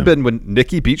mean, that should have been when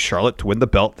Nikki beat Charlotte to win the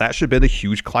belt. That should have been a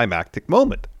huge climactic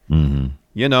moment.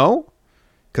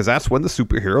 Because that's when the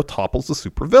superhero topples the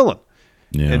supervillain.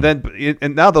 Yeah.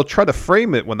 And now they'll try to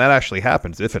frame it when that actually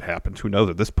happens, if it happens. Who knows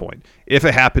at this point? If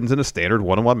it happens in a standard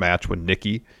one-on-one match when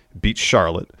Nikki beats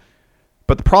Charlotte.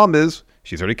 But the problem is,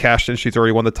 she's already cashed in. She's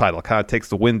already won the title. It kind of takes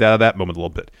the wind out of that moment a little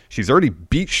bit. She's already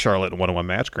beat Charlotte in a one-on-one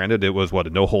match. Granted, it was, a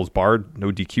no-holds-barred,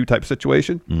 no DQ type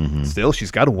situation. Still,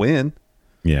 she's got to win.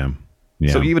 Yeah.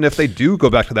 So even if they do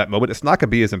go back to that moment, it's not going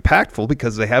to be as impactful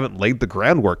because they haven't laid the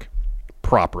groundwork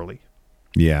properly.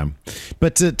 Yeah.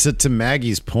 But to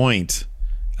Maggie's point,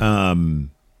 I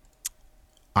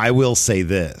will say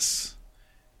this.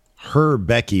 Her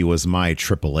Becky was my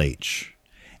Triple H.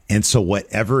 And so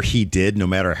whatever he did, no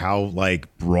matter how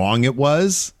wrong it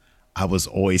was, I was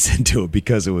always into it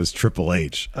because it was Triple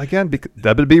H. Again,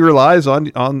 WWE relies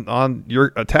on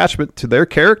your attachment to their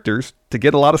characters to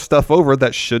get a lot of stuff over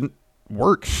that shouldn't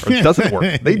work or doesn't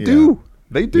work. They do.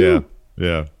 They do.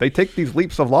 Yeah. They take these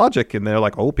leaps of logic and they're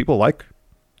like, oh, people like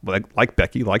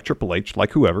Becky, like Triple H,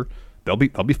 like whoever. They'll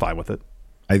be fine with it.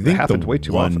 I think it happens way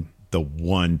too often. The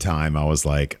one time I was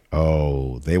like,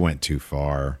 oh, they went too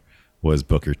far was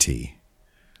Booker T.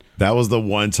 That was the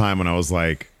one time when I was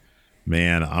like,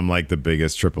 man, I'm like the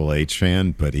biggest Triple H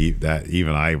fan, but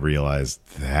even I realized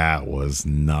that was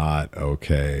not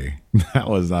okay. That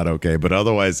was not okay. But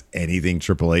otherwise, anything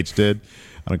Triple H did,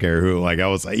 I don't care who. I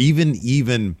was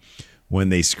even when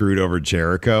they screwed over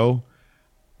Jericho,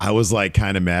 I was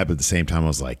kind of mad, but at the same time, I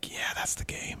was like, yeah, that's the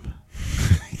game.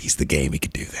 He's the game. He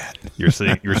could do that. You're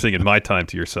singing My Time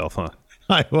to yourself, huh?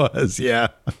 I was, yeah.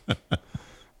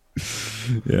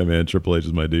 Yeah, man, Triple H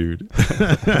is my dude.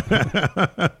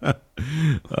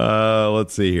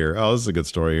 Let's see here. Oh, this is a good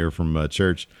story here from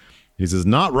Church. He says,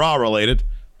 not Raw related,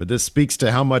 but this speaks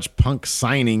to how much Punk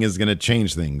signing is going to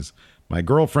change things. My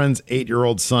girlfriend's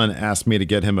 8-year-old son asked me to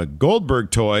get him a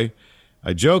Goldberg toy.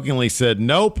 I jokingly said,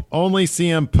 nope, only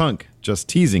CM Punk, just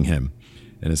teasing him.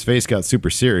 And his face got super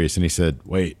serious, and he said,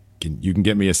 wait, you can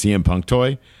get me a CM Punk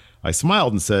toy? I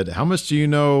smiled and said, how much do you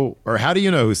know, or how do you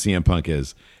know who CM Punk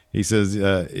is? He says,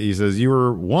 you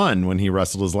were one when he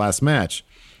wrestled his last match.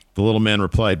 The little man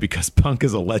replied, because Punk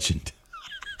is a legend.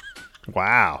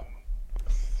 Wow.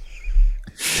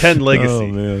 10 legacy. Oh,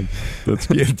 man.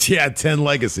 That's, yeah, 10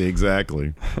 legacy,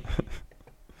 exactly.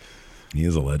 He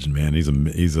is a legend, man.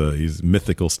 He's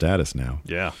mythical status now.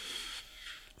 Yeah.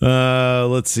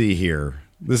 Let's see here.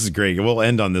 This is great. We'll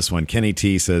end on this one. Kenny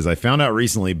T says, I found out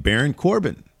recently Baron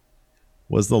Corbin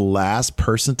was the last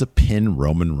person to pin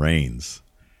Roman Reigns.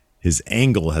 His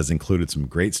angle has included some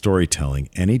great storytelling.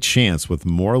 Any chance with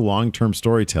more long-term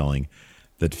storytelling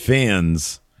that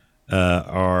fans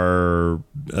that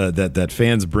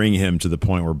fans bring him to the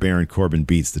point where Baron Corbin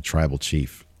beats the Tribal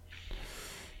Chief?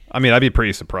 I mean, I'd be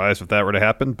pretty surprised if that were to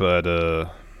happen, but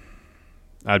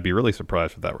I'd be really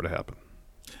surprised if that were to happen.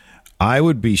 I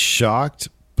would be shocked,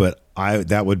 but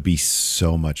that would be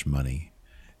so much money.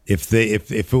 If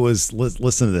it was,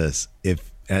 listen to this.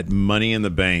 If at Money in the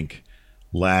Bank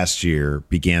last year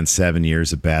began 7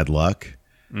 years of bad luck,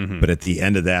 but at the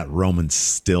end of that, Roman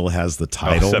still has the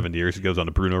title. 7 years. He goes on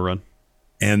a Bruno run.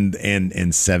 And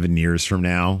 7 years from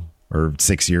now, or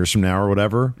 6 years from now, or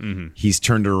whatever, he's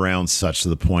turned it around such to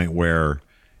the point where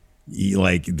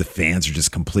the fans are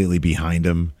just completely behind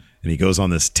him, and he goes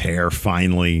on this tear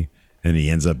finally, and he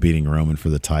ends up beating Roman for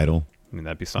the title. I mean,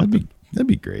 that'd be something. That'd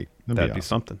be great. That'd be awesome.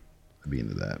 something. I'd be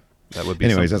into that. That would be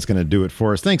Anyways, something. that's going to do it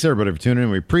for us. Thanks, everybody, for tuning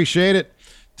in. We appreciate it.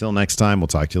 Till next time, we'll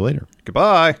talk to you later.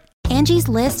 Goodbye. Angie's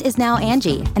List is now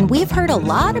Angie, and we've heard a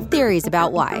lot of theories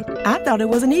about why. I thought it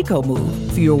was an eco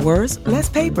move. Fewer words, less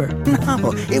paper.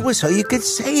 No, it was so you could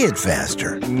say it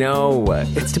faster. No,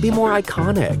 it's to be more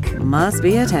iconic. Must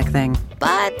be a tech thing.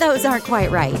 But those aren't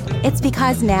quite right. It's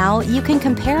because now you can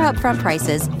compare upfront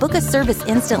prices, book a service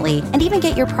instantly, and even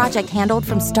get your project handled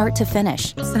from start to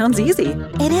finish. Sounds easy.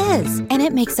 It is, and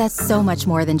it makes us so much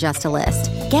more than just a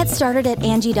list. Get started at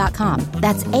Angie.com.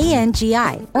 That's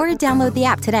ANGI, or download the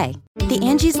app today. The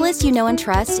Angie's List you know and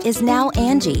trust is now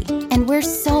Angie, and we're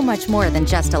so much more than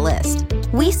just a list.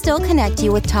 We still connect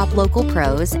you with top local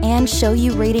pros and show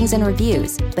you ratings and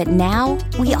reviews, but now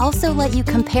we also let you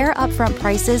compare upfront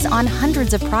prices on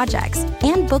hundreds of projects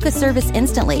and book a service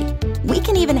instantly. We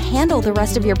can even handle the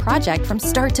rest of your project from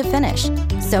start to finish.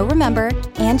 So remember,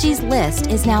 Angie's List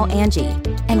is now Angie,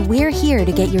 and we're here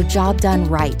to get your job done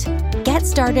right. Get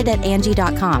started at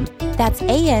Angie.com. That's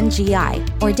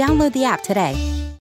ANGI, or download the app today.